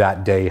you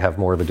that day have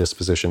more of a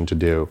disposition to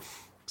do?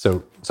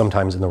 So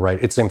sometimes in the right,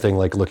 it's same thing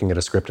like looking at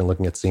a script and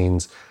looking at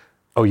scenes.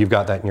 Oh, you've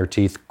got that in your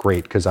teeth?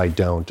 Great, because I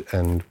don't.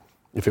 And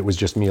if it was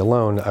just me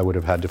alone, I would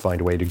have had to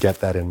find a way to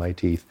get that in my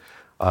teeth.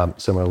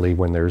 Similarly,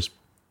 when there's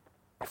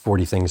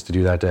 40 things to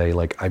do that day,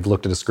 like I've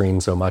looked at a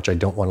screen so much, I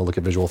don't want to look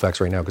at visual effects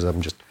right now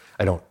because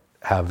I don't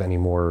have any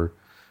more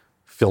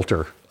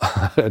filter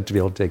to be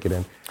able to take it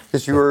in.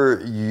 Because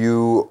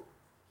you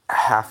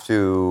have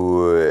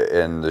to,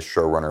 in the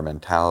showrunner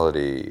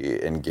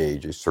mentality,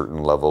 engage a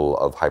certain level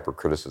of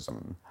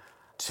hypercriticism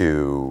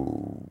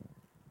to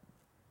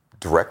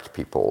direct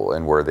people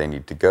and where they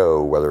need to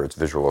go, whether it's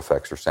visual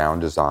effects or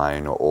sound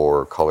design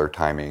or color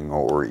timing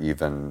or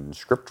even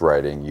script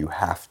writing. You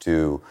have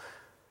to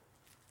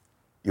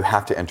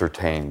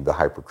entertain the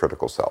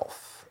hypercritical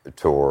self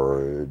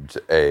toward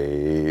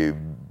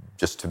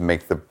just to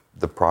make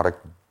the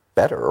product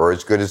better or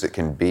as good as it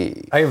can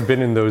be. I have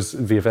been in those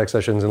VFX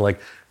sessions and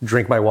like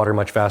drink my water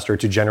much faster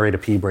to generate a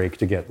pee break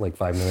to get like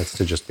 5 minutes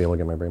to just be able to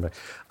get my brain back.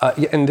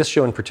 And this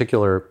show in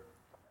particular,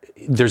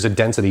 there's a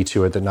density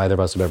to it that neither of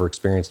us have ever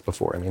experienced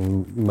before. I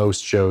mean,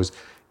 most shows,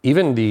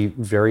 even the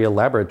very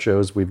elaborate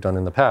shows we've done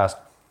in the past,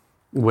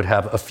 would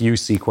have a few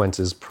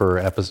sequences per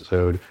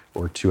episode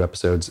or 2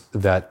 episodes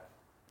that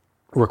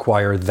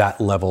require that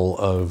level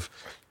of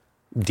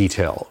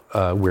detail,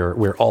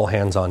 where all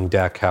hands on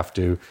deck have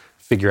to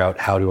figure out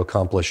how to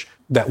accomplish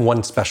that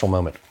one special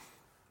moment.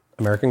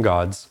 American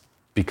Gods,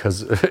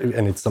 because,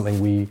 and it's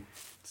something we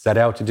set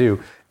out to do,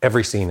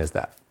 every scene is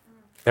that.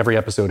 Every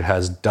episode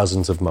has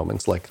dozens of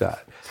moments like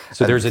that.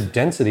 So there's a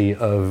density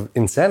of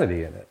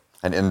insanity in it.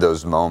 And in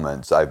those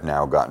moments, I've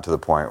now gotten to the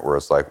point where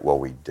it's like, well,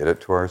 we did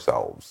it to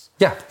ourselves.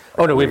 Yeah.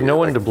 Oh, no, we have no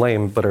one to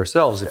blame but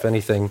ourselves. If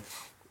anything,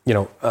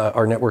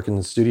 our network in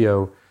the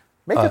studio...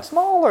 Make it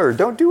smaller.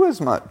 Don't do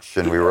as much.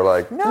 And we were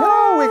like,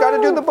 no, we got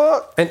to do the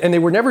book. And they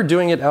were never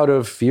doing it out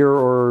of fear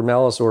or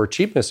malice or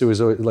cheapness. It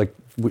was like,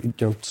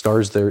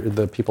 stars there,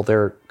 the people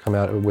there come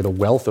out with a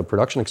wealth of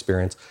production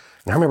experience.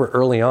 And I remember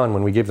early on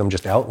when we gave them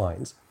just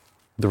outlines,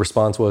 the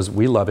response was,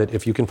 we love it.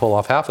 If you can pull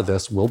off half of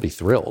this, we'll be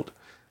thrilled.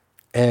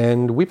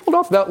 And we pulled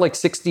off about like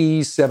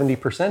 60,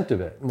 70% of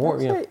it. More,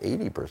 I'd say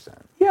 80%.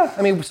 Yeah,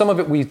 I mean, some of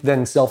it we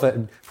then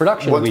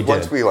production we did.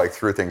 Once we like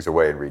threw things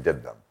away and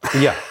redid them.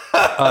 Yeah,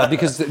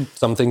 because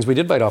some things we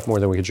did bite off more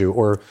than we could chew,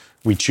 or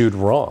we chewed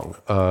wrong,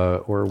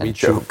 or we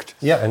choked.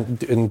 Yeah,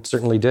 and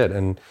certainly did,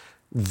 and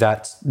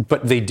but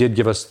they did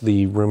give us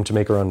the room to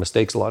make our own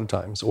mistakes a lot of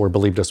times, or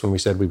believed us when we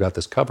said we've got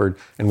this covered,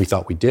 and we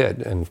thought we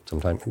did, and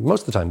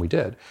most of the time we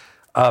did.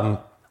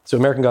 So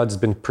American Gods has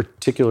been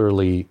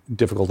particularly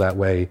difficult that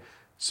way.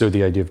 So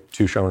the idea of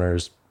 2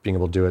 showrunners being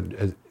able to do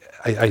it,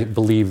 I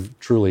believe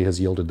truly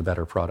has yielded the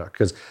better product.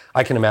 Because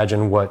I can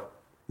imagine what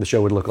the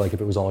show would look like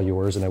if it was all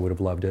yours and I would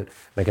have loved it.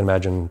 And I can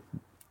imagine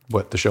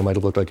what the show might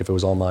have looked like if it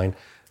was all mine.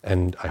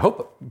 And I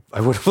hope I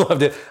would have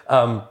loved it.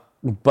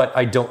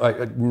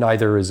 But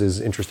neither is as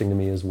interesting to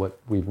me as what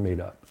we've made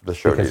up. The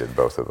show needed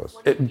both of us.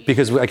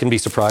 Because I can be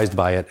surprised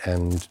by it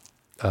and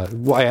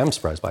I am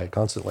surprised by it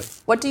constantly.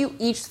 What do you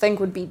each think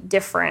would be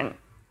different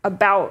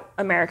about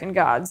American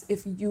Gods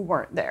if you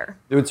weren't there?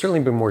 There would certainly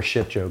be more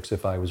shit jokes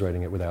if I was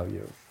writing it without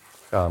you.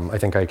 I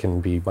think I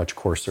can be much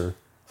coarser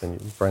than you.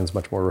 Brian's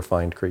much more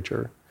refined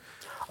creature.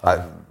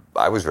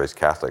 I was raised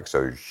Catholic,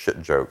 so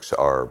shit jokes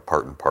are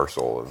part and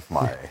parcel of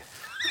my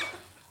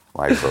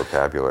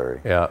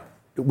vocabulary. Yeah.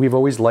 We've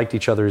always liked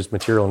each other's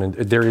material, and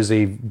there is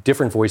a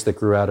different voice that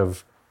grew out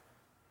of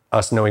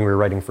us knowing we were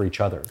writing for each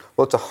other.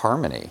 Well, it's a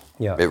harmony.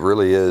 Yeah. It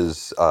really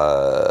is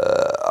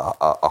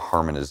a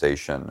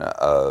harmonization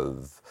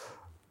of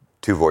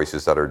 2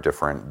 voices that are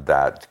different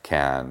that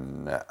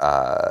can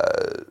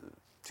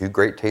do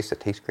great tastes that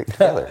taste great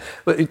together.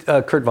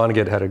 Kurt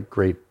Vonnegut had a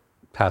great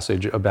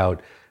passage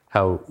about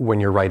how when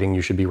you're writing,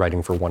 you should be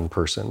writing for one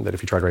person, that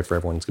if you try to write for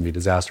everyone, it's going to be a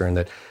disaster, and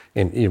that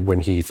when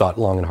he thought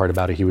long and hard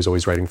about it, he was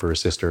always writing for his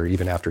sister,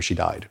 even after she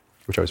died,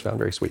 which I always found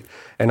very sweet.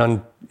 And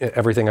on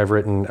everything I've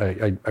written,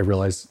 I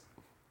realize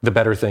the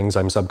better things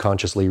I'm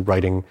subconsciously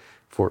writing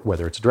for,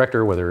 whether it's a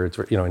director, whether it's,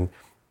 and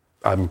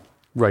I'm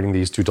writing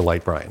these to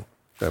delight Brian,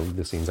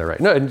 the scenes I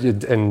write. No,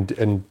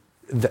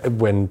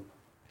 when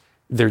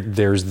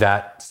there's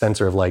that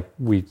sensor of like,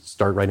 we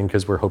start writing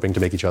because we're hoping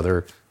to make each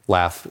other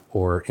laugh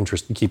or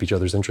keep each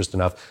other's interest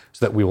enough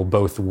so that we will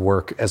both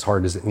work as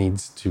hard as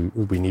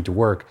we need to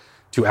work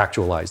to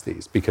actualize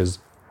these. Because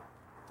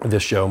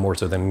this show, more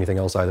so than anything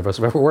else either of us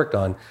have ever worked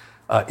on,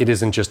 it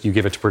isn't just you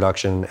give it to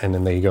production and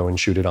then they go and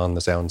shoot it on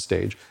the sound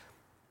stage.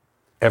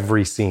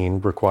 Every scene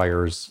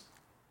requires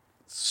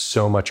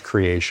so much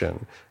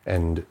creation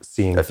and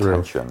seeing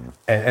attention through.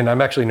 And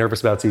I'm actually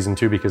nervous about season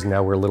 2 because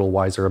now we're a little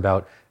wiser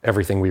about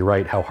everything we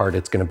write, how hard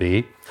it's going to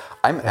be.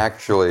 I'm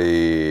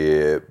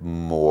actually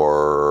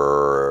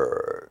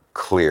more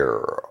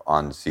clear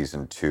on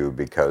season 2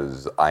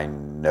 because I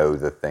know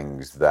the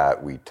things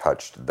that we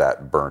touched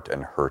that burnt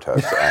and hurt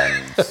us.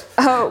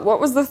 And what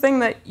was the thing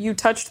that you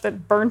touched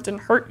that burnt and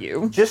hurt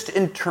you? just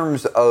in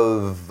terms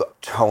of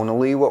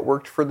tonally what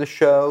worked for the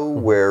show,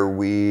 where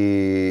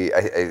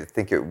I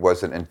think it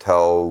wasn't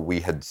until we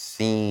had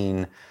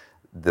seen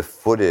the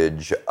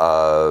footage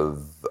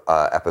of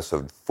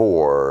episode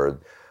 4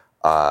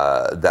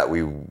 that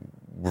we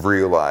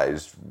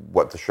realized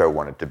what the show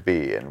wanted to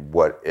be and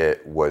what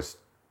it was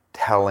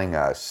telling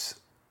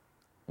us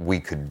we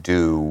could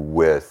do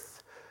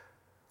with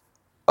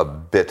a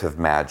bit of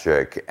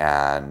magic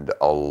and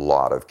a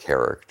lot of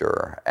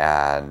character.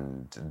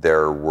 And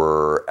there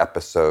were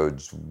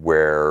episodes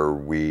where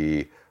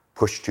we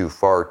pushed too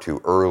far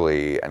too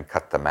early and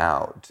cut them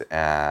out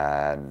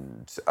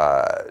and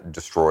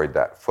destroyed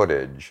that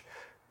footage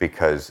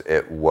because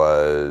it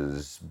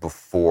was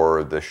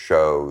before the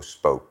show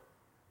spoke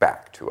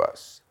back to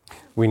us.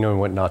 We know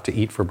what not to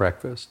eat for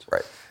breakfast.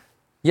 Right.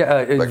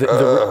 Yeah.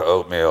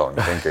 Oatmeal, I'm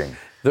thinking.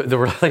 The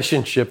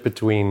relationship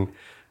between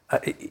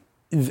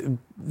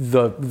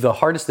the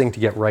hardest thing to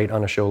get right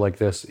on a show like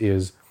this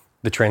is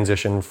the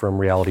transition from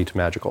reality to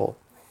magical.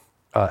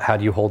 How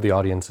do you hold the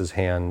audience's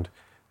hand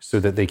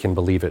so that they can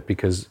believe it?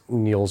 Because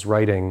Neil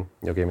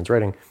Gaiman's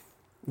writing,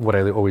 what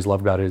I always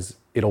love about it is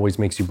it always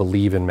makes you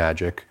believe in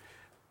magic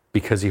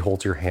because he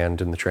holds your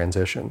hand in the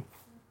transition.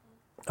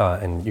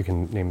 And you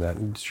can name that,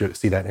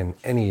 see that in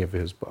any of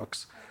his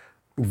books.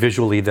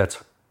 Visually,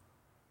 that's,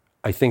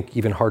 I think,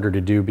 even harder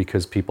to do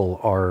because people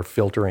are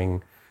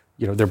filtering,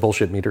 their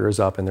bullshit meter is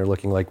up and they're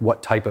looking like,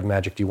 what type of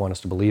magic do you want us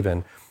to believe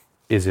in?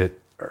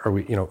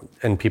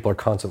 And people are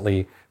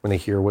constantly, when they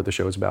hear what the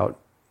show is about,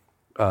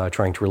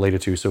 trying to relate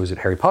it to. So is it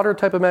Harry Potter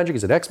type of magic?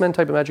 Is it X-Men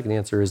type of magic? And the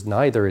answer is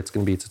neither. It's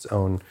going to be its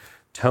own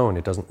tone.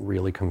 It doesn't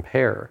really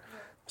compare.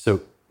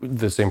 So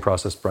the same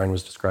process Brian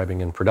was describing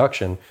in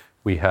production,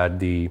 we had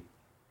the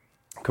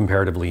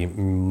comparatively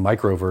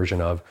micro version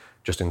of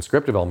just in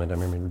script development.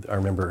 I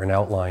remember an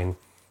outline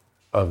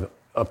of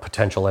a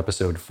potential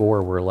episode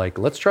 4 where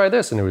let's try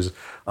this. And it was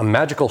a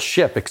magical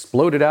ship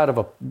exploded out of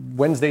a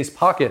Wednesday's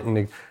pocket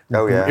and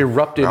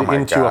erupted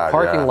into a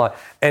parking lot.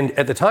 And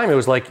at the time it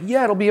was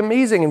it'll be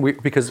amazing.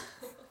 And because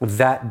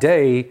that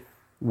day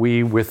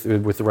we, with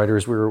the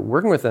writers we were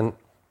working with and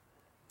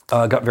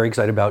got very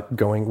excited about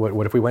going,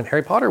 what if we went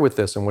Harry Potter with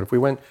this? And what if we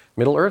went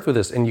Middle Earth with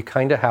this? And you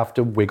kind of have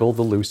to wiggle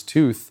the loose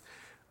tooth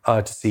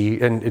to see.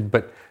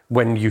 But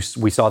when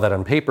we saw that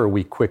on paper,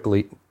 we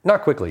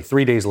not quickly,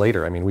 3 days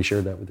later, we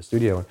shared that with the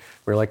studio. And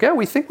we were like, yeah,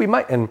 we think we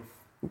might. And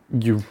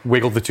you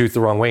wiggled the tooth the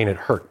wrong way and it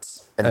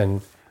hurts.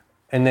 And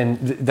then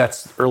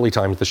that's early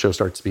times the show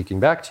starts speaking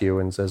back to you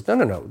and says,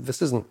 no,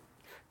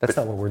 that's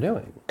not what we're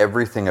doing.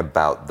 Everything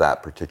about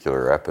that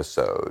particular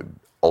episode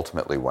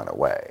ultimately went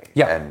away.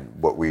 Yeah. And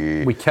what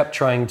we kept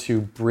trying to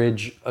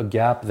bridge a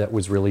gap that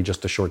was really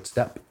just a short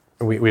step.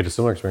 We had a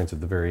similar experience at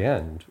the very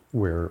end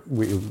where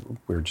we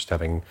were just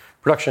having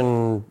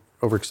production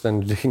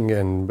overextending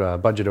and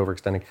budget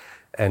overextending.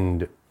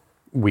 And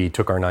we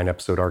took our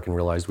 9-episode arc and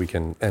realized we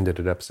can end it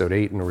at episode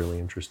 8 in a really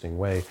interesting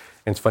way.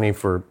 And it's funny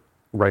for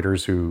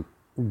writers who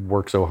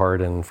work so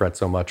hard and fret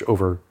so much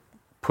over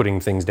putting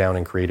things down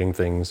and creating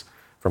things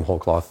from whole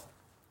cloth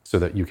so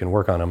that you can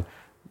work on them.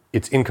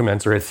 It's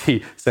incommensurate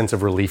the sense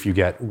of relief you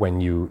get when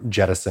you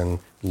jettison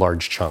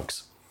large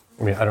chunks.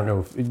 I don't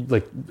know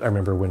if, I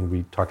remember when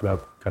we talked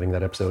about cutting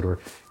that episode, or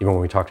even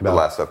when we talked about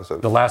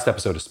the last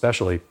episode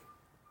especially,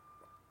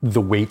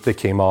 the weight that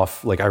came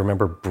off, I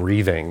remember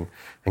breathing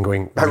and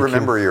going. I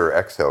remember your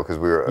exhale because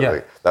we were,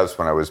 that was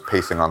when I was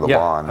pacing on the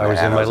lawn. I was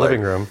in my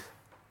living room.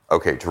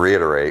 Okay, to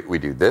reiterate, we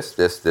do this,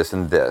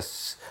 and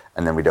this,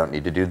 and then we don't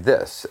need to do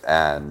this.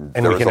 And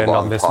there was a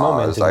long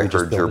pause. I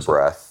heard your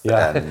breath,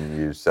 and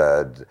you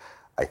said,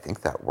 I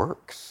think that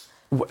works.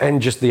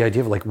 And just the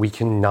idea of we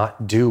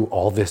cannot do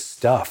all this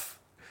stuff.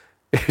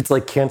 It's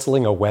like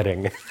canceling a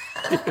wedding.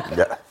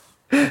 Yeah.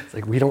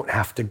 It's we don't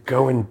have to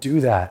go and do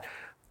that.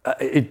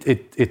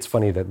 It's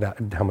funny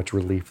that how much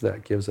relief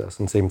that gives us.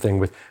 And same thing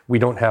with, we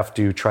don't have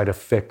to try to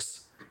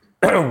fix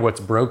what's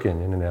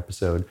broken in an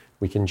episode.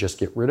 We can just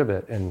get rid of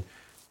it. And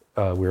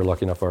we were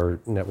lucky enough, our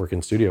network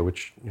and studio,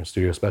 which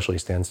studio especially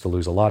stands to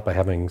lose a lot by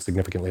having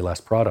significantly less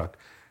product,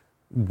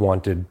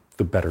 wanted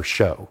the better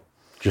show.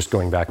 Just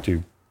going back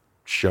to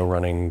show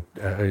running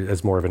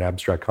as more of an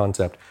abstract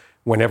concept.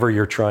 Whenever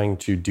you're trying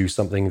to do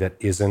something that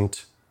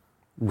isn't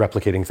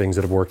replicating things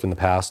that have worked in the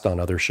past on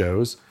other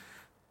shows,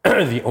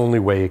 the only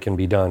way it can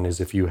be done is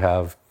if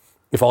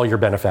all your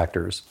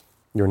benefactors,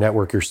 your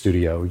network, your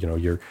studio,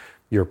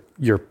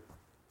 your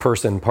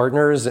person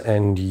partners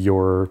and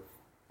your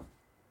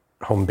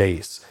home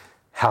base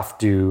have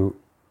to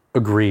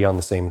agree on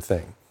the same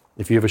thing.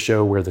 If you have a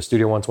show where the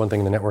studio wants one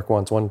thing and the network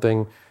wants one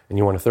thing and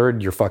you want a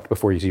third, you're fucked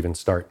before you even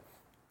start.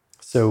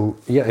 So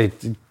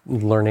it's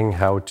learning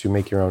how to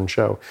make your own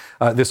show.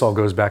 This all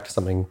goes back to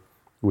something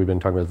we've been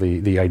talking about,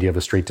 the idea of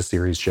a straight to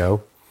series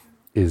show.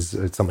 is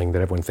something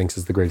that everyone thinks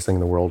is the greatest thing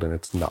in the world, and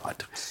it's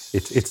not.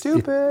 It's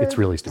stupid. It's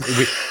really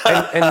stupid.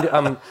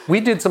 We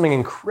did something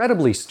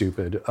incredibly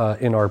stupid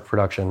in our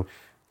production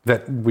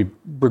that we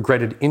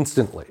regretted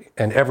instantly,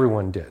 and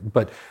everyone did.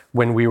 But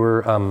when we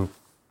were,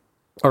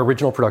 our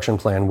original production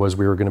plan was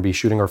we were going to be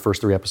shooting our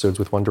first 3 episodes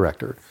with one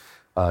director,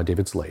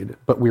 David Slade.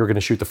 But we were going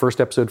to shoot the first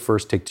episode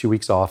first, take 2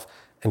 weeks off,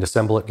 and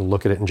assemble it and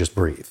look at it and just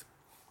breathe.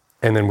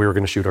 And then we were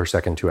going to shoot our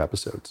second 2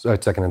 episodes,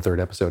 second and third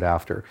episode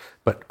after.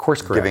 But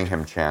course correct. Giving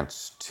him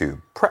chance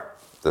to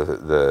prep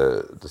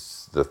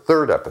the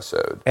third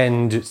episode.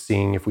 And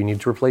seeing if we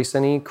needed to replace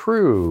any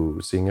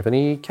crew, seeing if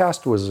any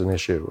cast was an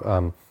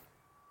issue.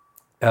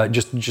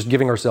 Just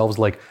giving ourselves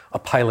like a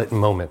pilot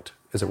moment,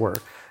 as it were.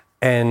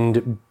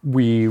 And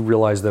we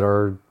realized that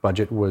our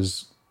budget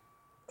was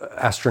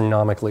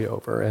astronomically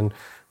over. And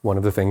one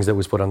of the things that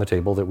was put on the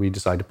table that we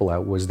decided to pull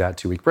out was that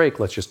 2-week break.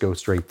 Let's just go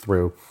straight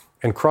through.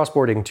 And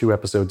crossboarding 2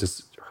 episodes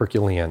is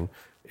Herculean.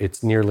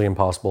 It's nearly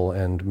impossible,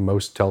 and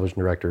most television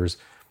directors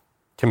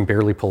can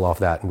barely pull off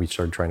that. And we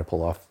started trying to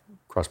pull off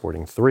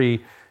crossboarding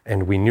 3,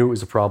 and we knew it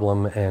was a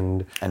problem.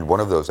 And one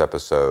of those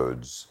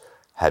episodes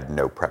had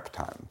no prep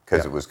time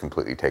because it was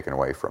completely taken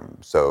away from him.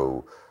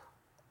 So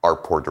our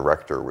poor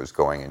director was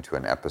going into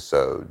an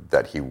episode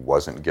that he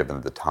wasn't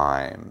given the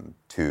time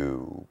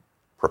to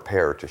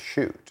prepare to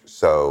shoot.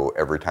 So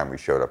every time we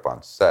showed up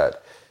on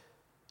set,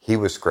 he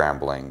was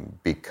scrambling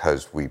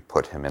because we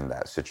put him in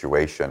that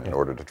situation in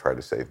order to try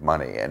to save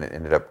money. And it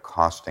ended up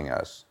costing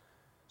us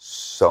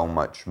so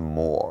much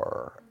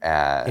more.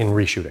 In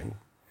reshooting.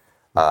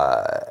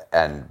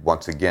 And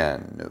once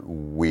again,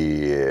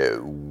 we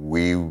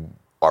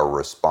are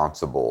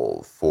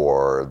responsible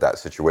for that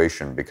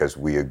situation because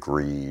we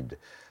agreed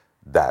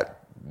that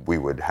we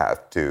would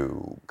have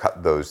to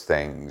cut those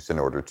things in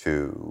order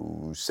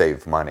to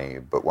save money.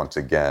 But once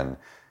again,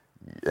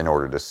 in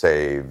order to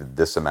save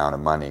this amount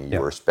of money,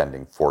 you are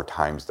spending 4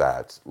 times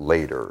that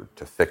later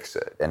to fix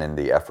it. And in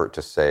the effort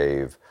to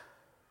save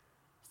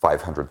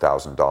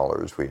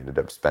 $500,000, we ended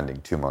up spending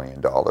 $2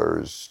 million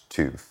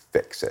to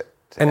fix it.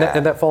 And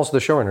that falls to the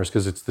showrunners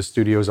because it's the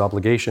studio's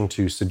obligation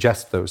to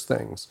suggest those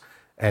things.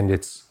 And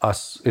it's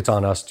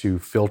on us to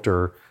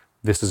filter,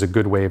 this is a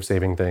good way of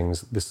saving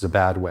things, this is a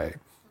bad way.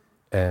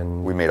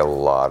 And we made a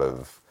lot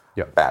of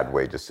bad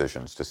way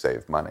decisions to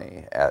save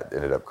money. It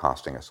ended up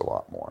costing us a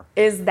lot more.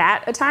 Is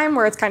that a time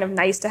where it's kind of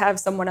nice to have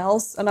someone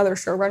else, another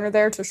showrunner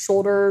there, to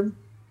shoulder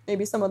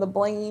maybe some of the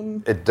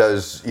blame? It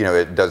does,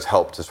 it does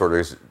help to sort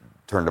of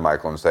turn to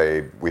Michael and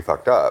say, we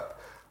fucked up,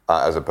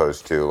 as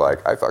opposed to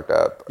like, I fucked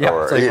up. Yeah,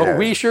 or, it's like,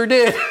 we sure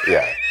did.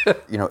 Yeah.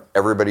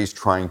 Everybody's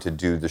trying to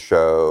do the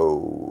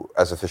show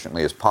as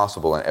efficiently as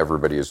possible, and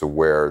everybody is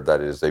aware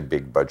that it is a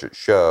big budget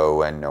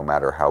show, and no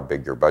matter how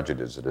big your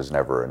budget is, it is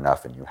never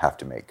enough, and you have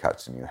to make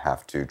cuts, and you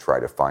have to try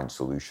to find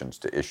solutions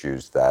to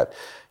issues that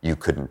you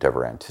couldn't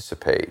ever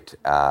anticipate.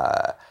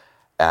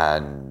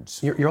 And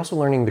you're also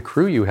learning the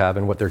crew you have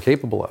and what they're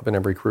capable of, and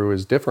every crew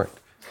is different.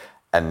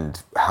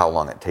 And how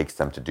long it takes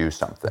them to do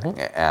something.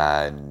 Mm-hmm.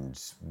 And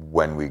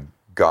when we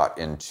got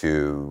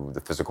into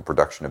the physical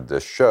production of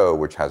this show,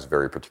 which has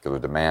very particular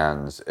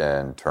demands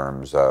in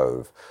terms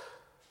of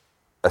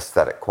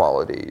aesthetic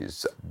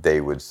qualities,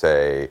 they would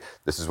say,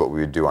 this is what we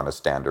would do on a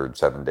standard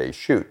 7-day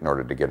shoot in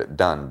order to get it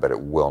done, but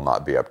it will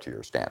not be up to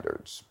your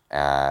standards.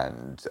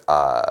 And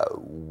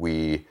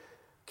we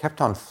kept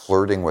on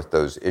flirting with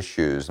those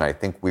issues, and I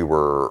think we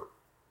were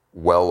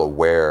well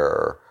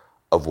aware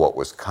of what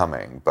was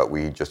coming, but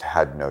we just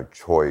had no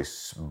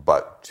choice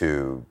but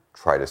to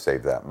try to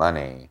save that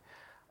money.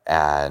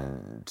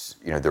 And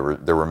there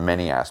were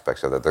many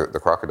aspects of that. The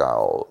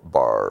Crocodile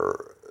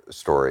Bar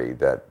story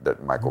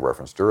that Michael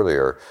referenced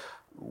earlier,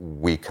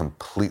 we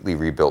completely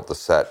rebuilt the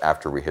set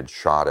after we had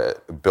shot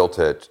it, built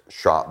it,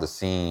 shot the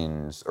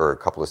scenes or a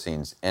couple of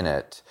scenes in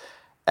it,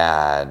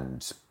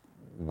 and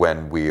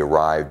when we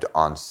arrived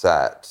on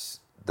set,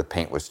 the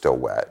paint was still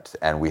wet,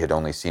 and we had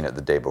only seen it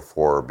the day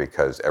before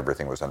because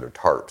everything was under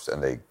tarps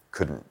and they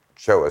couldn't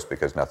show us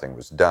because nothing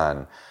was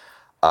done.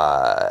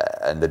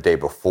 And the day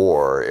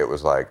before, it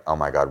was like, oh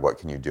my God, what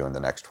can you do in the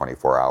next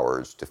 24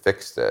 hours to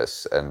fix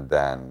this? And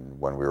then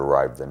when we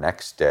arrived the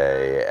next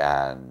day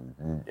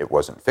and it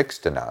wasn't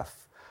fixed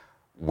enough,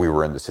 we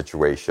were in the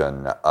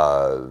situation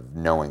of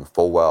knowing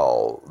full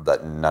well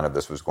that none of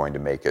this was going to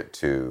make it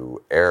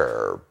to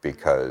air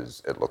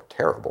because it looked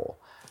terrible.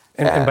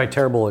 And by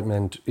terrible, it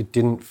meant it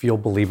didn't feel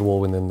believable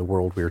within the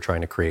world we were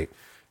trying to create.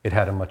 It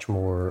had a much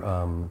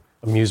more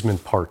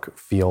amusement park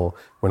feel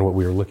when what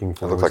we were looking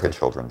for. It looked like a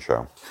children's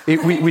show.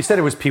 We said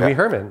it was Pee Wee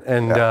Herman.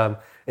 And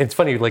it's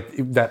funny, like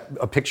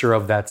a picture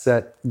of that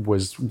set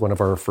was one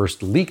of our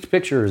first leaked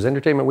pictures,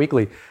 Entertainment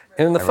Weekly.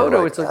 And in the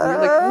photo, it's like, we're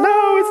like,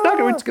 no, it's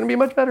not. It's going to be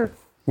much better.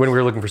 When we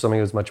were looking for something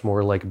that was much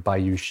more like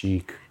Bayou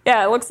chic.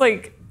 Yeah, it looks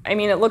like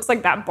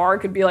that bar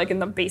could be like in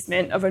the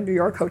basement of a New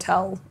York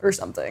hotel or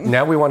something.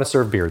 Now we want to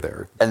serve beer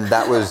there. And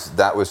that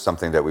was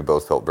something that we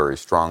both felt very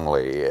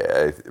strongly.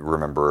 I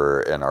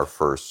remember in our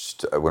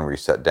first, when we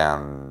sat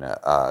down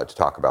to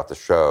talk about the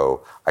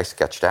show, I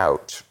sketched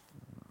out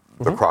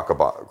the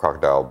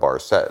crocodile bar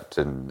set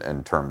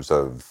in terms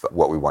of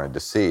what we wanted to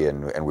see,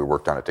 and we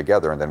worked on it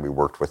together, and then we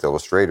worked with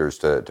illustrators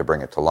to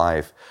bring it to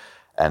life,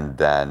 and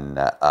then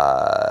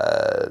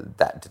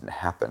that didn't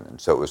happen.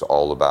 And so it was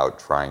all about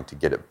trying to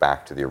get it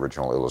back to the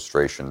original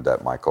illustration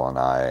that Michael and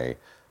I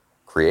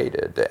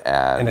created.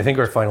 And I think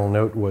our final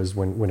note was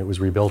when it was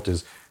rebuilt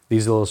is,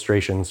 these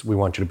illustrations, we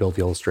want you to build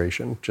the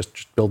illustration.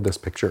 Just build this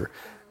picture.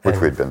 Which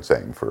we'd been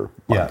saying for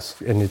months.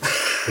 Yeah, and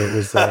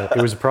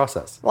it was a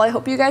process. Well, I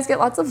hope you guys get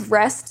lots of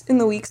rest in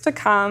the weeks to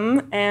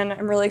come, and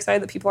I'm really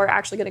excited that people are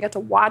actually going to get to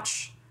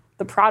watch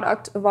the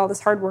product of all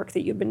this hard work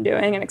that you've been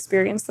doing and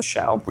experience the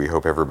show. We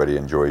hope everybody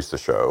enjoys the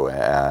show,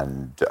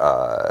 and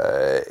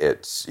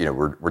it's,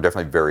 we're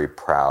definitely very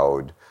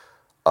proud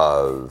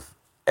of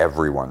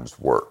everyone's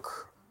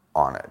work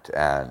on it,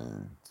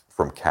 and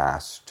from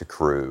cast to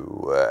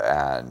crew,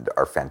 and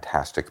our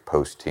fantastic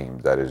post team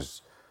that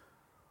is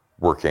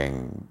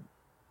working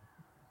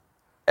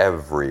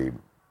every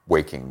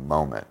waking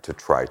moment to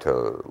try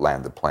to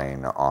land the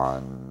plane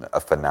on a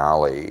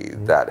finale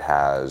that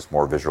has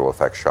more visual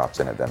effects shots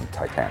in it than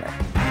Titanic.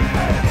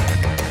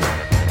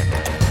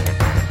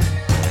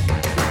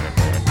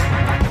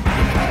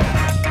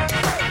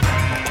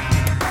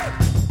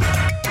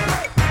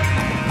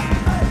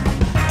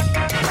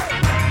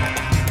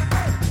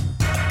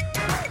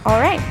 All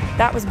right,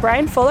 that was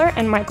Brian Fuller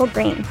and Michael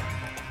Green.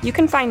 You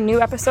can find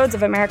new episodes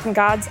of American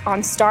Gods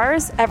on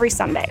Starz every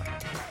Sunday.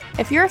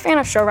 If you're a fan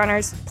of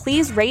showrunners,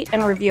 please rate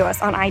and review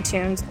us on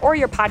iTunes or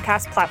your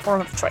podcast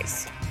platform of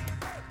choice.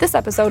 This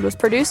episode was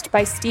produced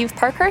by Steve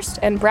Parkhurst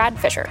and Brad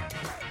Fisher.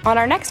 On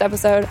our next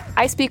episode,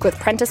 I speak with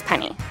Prentice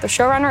Penny, the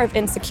showrunner of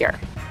Insecure.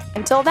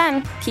 Until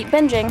then, keep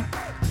binging.